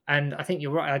 And I think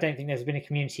you're right. I don't think there's been a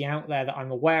community out there that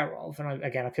I'm aware of. And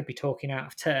again, I could be talking out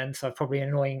of turn, so I'm probably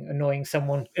annoying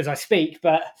someone as I speak.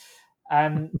 But I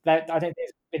don't think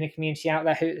there's been a community out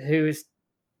there who has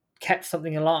kept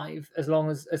something alive as long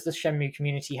as the Shenmue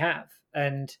community have.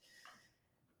 And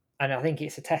I think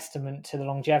it's a testament to the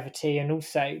longevity, and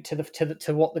also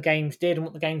to what the games did and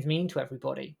what the games mean to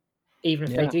everybody, even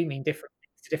if they Yeah. do mean different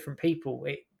things to different people.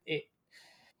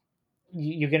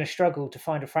 you're going to struggle to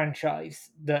find a franchise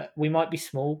that we might be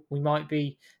small, there might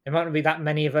not be that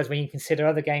many of us when you consider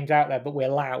other games out there, but we're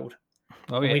loud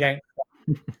Oh and we yeah.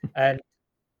 don't.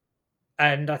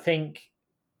 And I think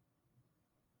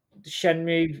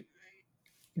Shenmue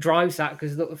drives that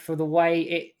because for the way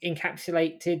it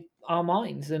encapsulated our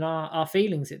minds and our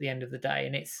feelings at the end of the day.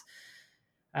 And it's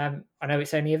I know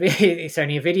it's only it's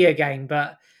only a video game,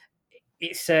 but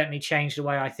it certainly changed the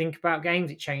way I think about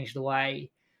games. It changed the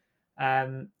way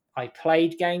I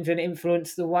played games, and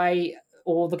influenced the way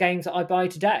all the games that I buy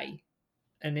today.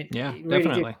 And Yeah, it really did.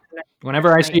 definitely.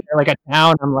 Whenever I see like a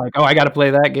town, I'm like, oh, I got to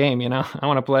play that game. I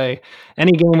want to play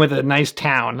any game with a nice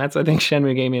town. That's, I think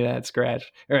Shenmue gave me that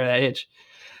scratch or that itch.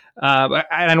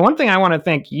 And one thing I want to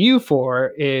thank you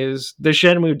for is the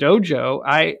Shenmue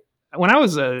Dojo. When I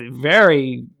was so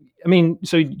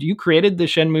you created the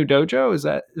Shenmue Dojo? Is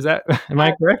that am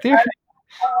I correct here?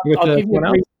 With I'll give you someone a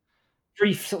else?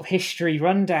 brief sort of history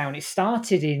rundown. It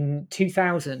started in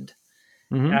 2000.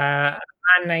 Mm-hmm. A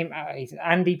man named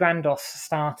Andy Bandos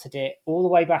started it all the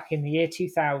way back in the year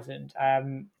 2000.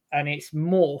 And it's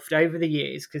morphed over the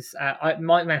years because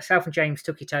myself and James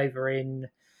took it over in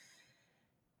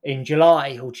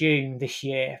July or June this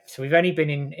year. So we've only been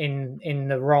in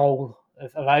the role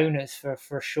of owners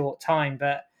for a short time,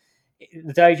 but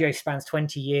the dojo spans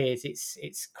 20 years.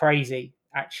 It's crazy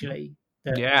actually.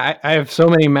 Yeah, I have so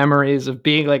many memories of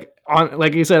being like on,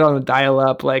 like you said, on the dial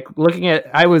up, like looking at,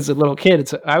 I was a little kid.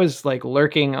 So I was like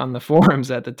lurking on the forums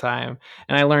at the time.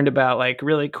 And I learned about like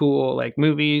really cool, like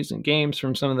movies and games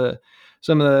from some of the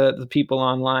people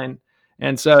online.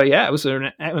 And so, yeah, it was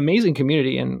an amazing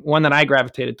community and one that I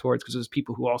gravitated towards because it was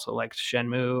people who also liked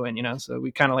Shenmue and, so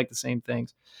we kind of like the same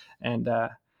things. And,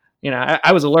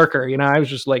 I was a lurker, I was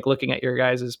just like looking at your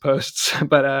guys' posts,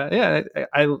 but yeah,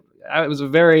 it was a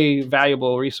very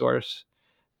valuable resource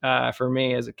for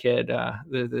me as a kid.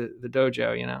 The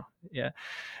dojo. Yeah.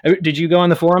 Did you go on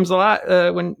the forums a lot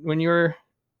when you were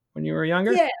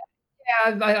younger? Yeah,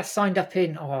 I signed up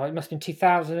in, it must have been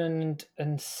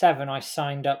 2007. I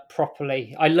signed up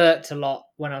properly. I lurked a lot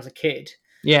when I was a kid.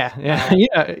 Yeah, yeah,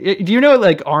 yeah. Do you know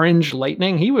like Orange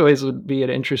Lightning? He always would be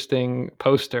an interesting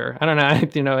poster. I don't know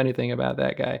if you know anything about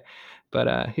that guy,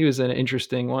 but he was an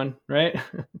interesting one, right?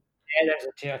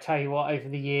 Yeah, I tell you what, over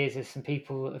the years, there's some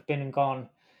people that have been and gone.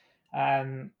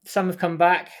 Some have come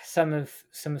back, some have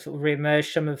sort of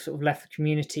re-emerged, some have sort of left the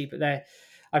community, but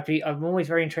I'm always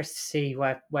very interested to see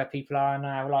where people are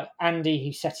now. Like Andy,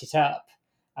 who set it up,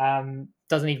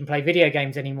 doesn't even play video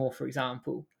games anymore, for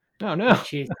example, Oh no.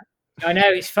 which is, I know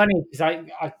it's funny because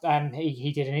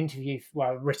he did an interview,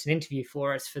 well, a written interview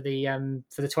for us for the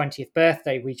 20th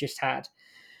birthday we just had,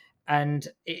 and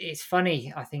it's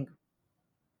funny. I think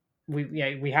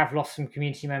we have lost some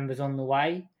community members on the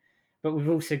way, but we've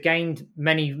also gained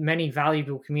many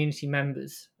valuable community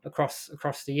members across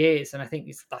the years, and I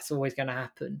think that's always going to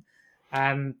happen.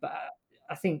 But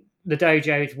I think the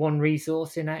dojo is one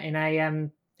resource in a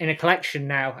collection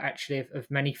now, actually, of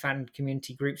many fan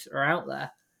community groups that are out there.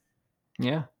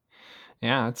 Yeah,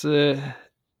 yeah.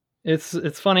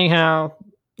 It's funny how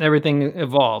everything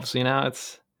evolves. And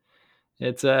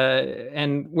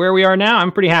where we are now,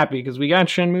 I'm pretty happy because we got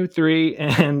Shenmue 3,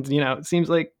 and it seems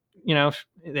like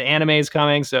the anime is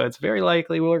coming, so it's very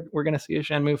likely we're going to see a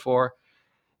Shenmue 4,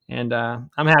 and I'm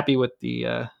happy with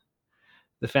the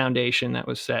foundation that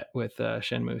was set with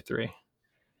Shenmue 3.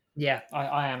 Yeah,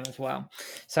 I am as well.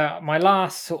 So my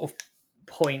last sort of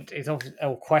point is or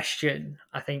question,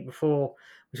 I think, before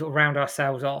we sort of round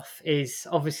ourselves off, is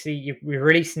obviously we're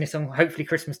releasing this on hopefully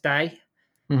Christmas Day.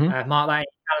 Mm-hmm. Mark that in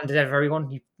your calendars,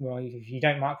 everyone. If you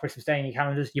don't mark Christmas Day in your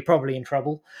calendars, you're probably in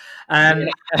trouble. Yeah,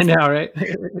 I know, right?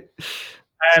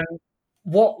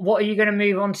 What are you going to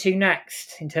move on to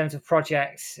next in terms of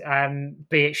projects,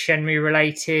 be it Shenmue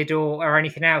related or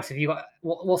anything else? Have you got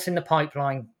what's in the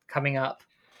pipeline coming up?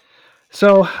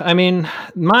 So, I mean,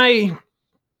 my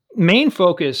main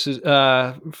focus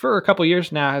for a couple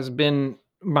years now has been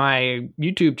my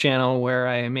YouTube channel where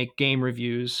I make game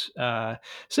reviews,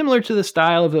 similar to the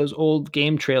style of those old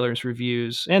game trailers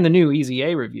reviews and the new Easy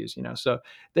A reviews. So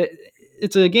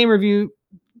it's a game review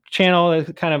channel.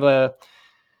 It's kind of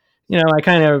I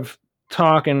kind of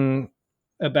talk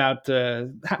about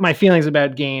my feelings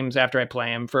about games after I play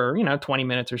them for 20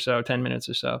 minutes or so, 10 minutes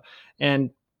or so,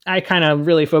 and I kind of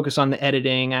really focus on the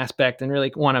editing aspect and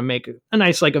really want to make a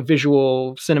nice, like a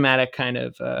visual cinematic kind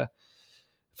of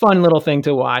fun little thing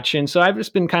to watch. And so I've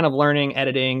just been kind of learning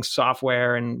editing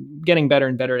software and getting better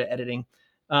and better at editing.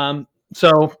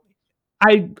 So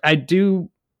I do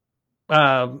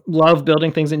love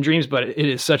building things in Dreams, but it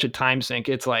is such a time sink.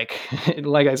 It's like,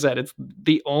 like I said, it's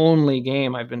the only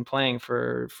game I've been playing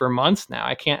for months now.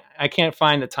 I can't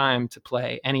find the time to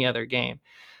play any other game.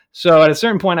 So at a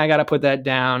certain point, I got to put that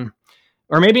down,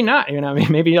 or maybe not. You know, I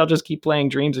mean, maybe I'll just keep playing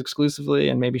Dreams exclusively,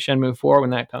 and maybe Shenmue 4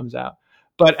 when that comes out.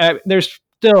 But there's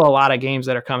still a lot of games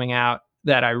that are coming out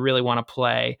that I really want to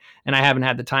play, and I haven't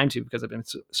had the time to because I've been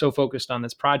so focused on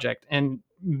this project. And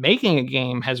making a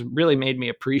game has really made me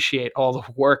appreciate all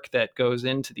the work that goes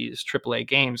into these AAA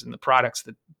games and the products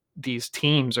that these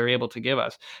teams are able to give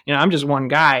us. You know, I'm just one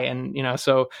guy, and you know,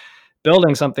 so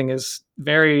building something is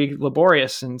very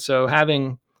laborious, and so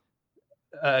having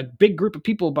a big group of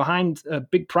people behind a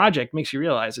big project makes you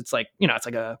realize it's like, you know, it's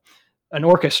like an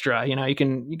orchestra. You know, you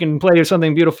can play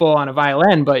something beautiful on a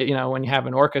violin, but you know, when you have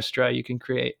an orchestra, you can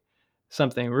create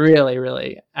something really,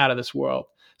 really out of this world.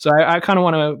 So I kind of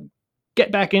want to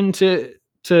get back into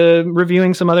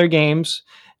reviewing some other games.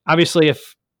 Obviously,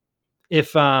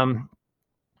 if I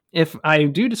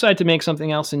do decide to make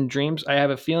something else in Dreams, I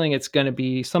have a feeling it's going to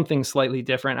be something slightly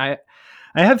different.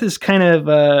 I have this kind of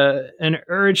an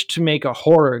urge to make a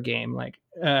horror game, like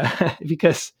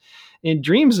because in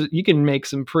Dreams you can make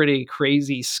some pretty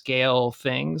crazy scale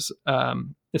things,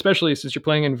 especially since you're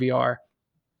playing in VR.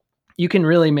 You can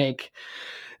really make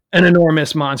an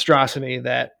enormous monstrosity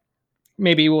that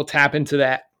maybe will tap into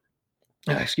that,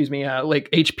 like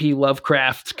H.P.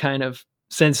 Lovecraft kind of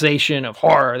sensation of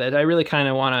horror that I really kind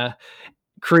of want to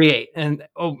create. And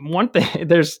one thing,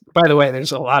 by the way,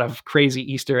 there's a lot of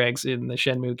crazy Easter eggs in the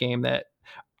Shenmue game that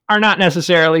are not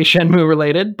necessarily Shenmue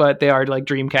related, but they are like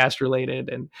Dreamcast related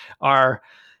and are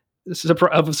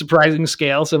of a surprising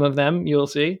scale. Some of them you'll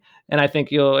see. And I think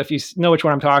if you know which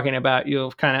one I'm talking about,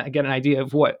 you'll kind of get an idea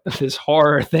of what this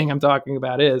horror thing I'm talking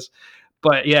about is.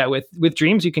 But yeah, with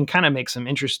Dreams, you can kind of make some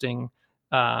interesting,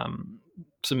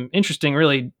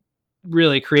 really,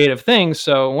 really creative things.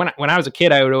 So when I was a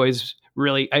kid, I would always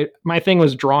my thing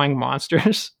was drawing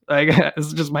monsters. Like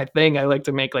it's just my thing. I like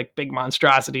to make like big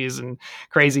monstrosities and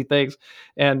crazy things.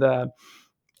 And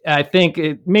I think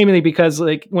it mainly because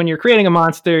like when you're creating a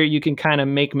monster, you can kind of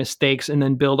make mistakes and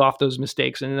then build off those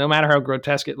mistakes. And no matter how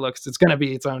grotesque it looks, it's going to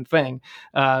be its own thing.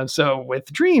 So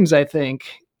with Dreams, I think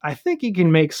you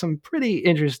can make some pretty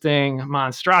interesting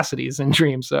monstrosities in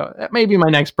Dreams. So that may be my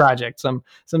next project, some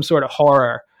sort of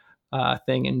horror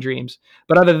thing in Dreams.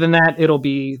 But other than that, it'll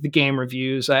be the game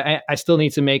reviews. I still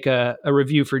need to make a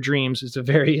review for Dreams. It's a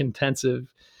very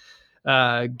intensive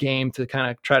game to kind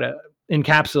of try to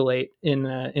encapsulate in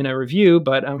a review,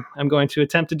 but I'm going to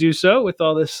attempt to do so with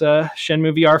all this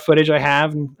Shenmue VR footage I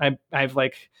have. And I've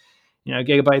like, you know,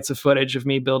 gigabytes of footage of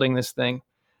me building this thing.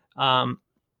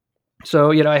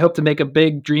 So, you know, I hope to make a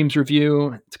big Dreams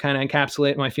review to kind of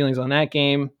encapsulate my feelings on that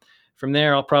game. From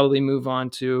there, I'll probably move on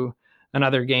to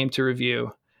another game to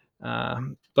review.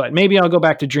 But maybe I'll go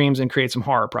back to Dreams and create some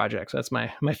horror projects. That's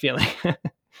my feeling.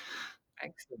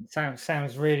 Excellent.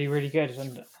 Sounds really, really good.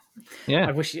 And yeah,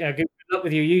 I wish you good luck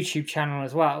with your YouTube channel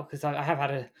as well, because I have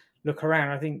had a look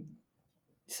around. I think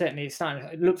certainly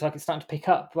it looks like it's starting to pick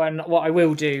up. What I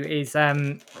will do is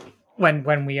when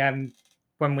we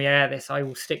air this, I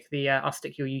will stick I'll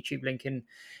stick your YouTube link in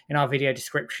our video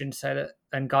description so that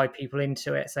and guide people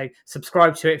into it. So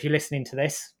subscribe to it if you're listening to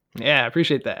this. Yeah, I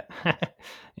appreciate that.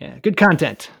 Yeah, good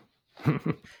content. I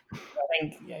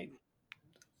think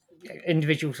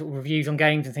individual sort of reviews on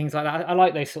games and things like that. I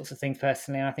like those sorts of things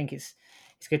personally, and I think it's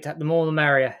good to have the more the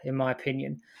merrier, in my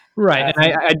opinion. Right,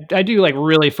 and I do like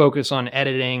really focus on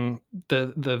editing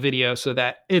the video so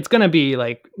that it's gonna be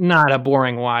like not a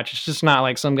boring watch. It's just not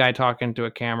like some guy talking to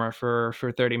a camera for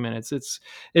 30 minutes. It's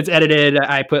edited.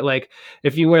 I put like,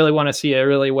 if you really want to see a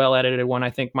really well edited one, I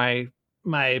think my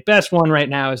best one right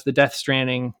now is the Death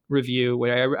Stranding review,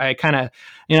 where I kind of,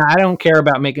 you know, I don't care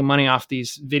about making money off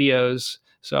these videos.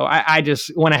 So I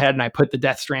just went ahead and I put the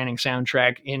Death Stranding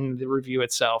soundtrack in the review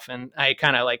itself. And I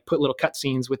kind of like put little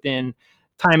cutscenes within,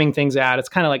 timing things out. It's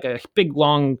kind of like a big,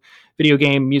 long video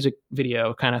game music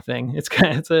video kind of thing.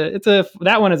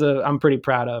 That one is I'm pretty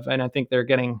proud of. And I think they're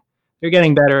getting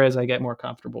better as I get more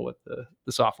comfortable with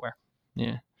the software.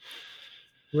 Yeah.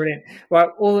 Brilliant.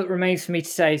 Well, all that remains for me to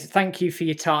say is thank you for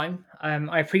your time.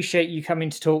 I appreciate you coming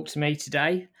to talk to me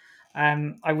today.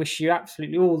 I wish you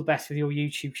absolutely all the best with your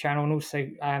YouTube channel and also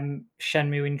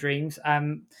Shenmue in Dreams.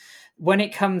 When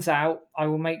it comes out, I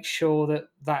will make sure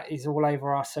that is all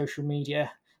over our social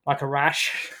media like a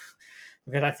rash,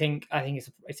 because I think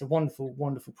it's a wonderful,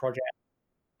 wonderful project,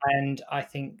 and I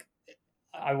think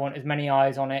I want as many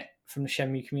eyes on it from the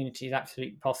Shenmue community as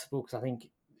absolutely possible, because I think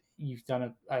you've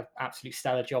done an absolute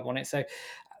stellar job on it. So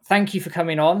thank you for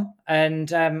coming on,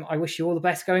 and I wish you all the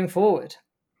best going forward.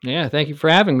 Yeah, thank you for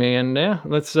having me, and yeah,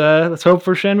 let's hope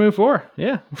for Shenmue 4.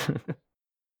 Yeah.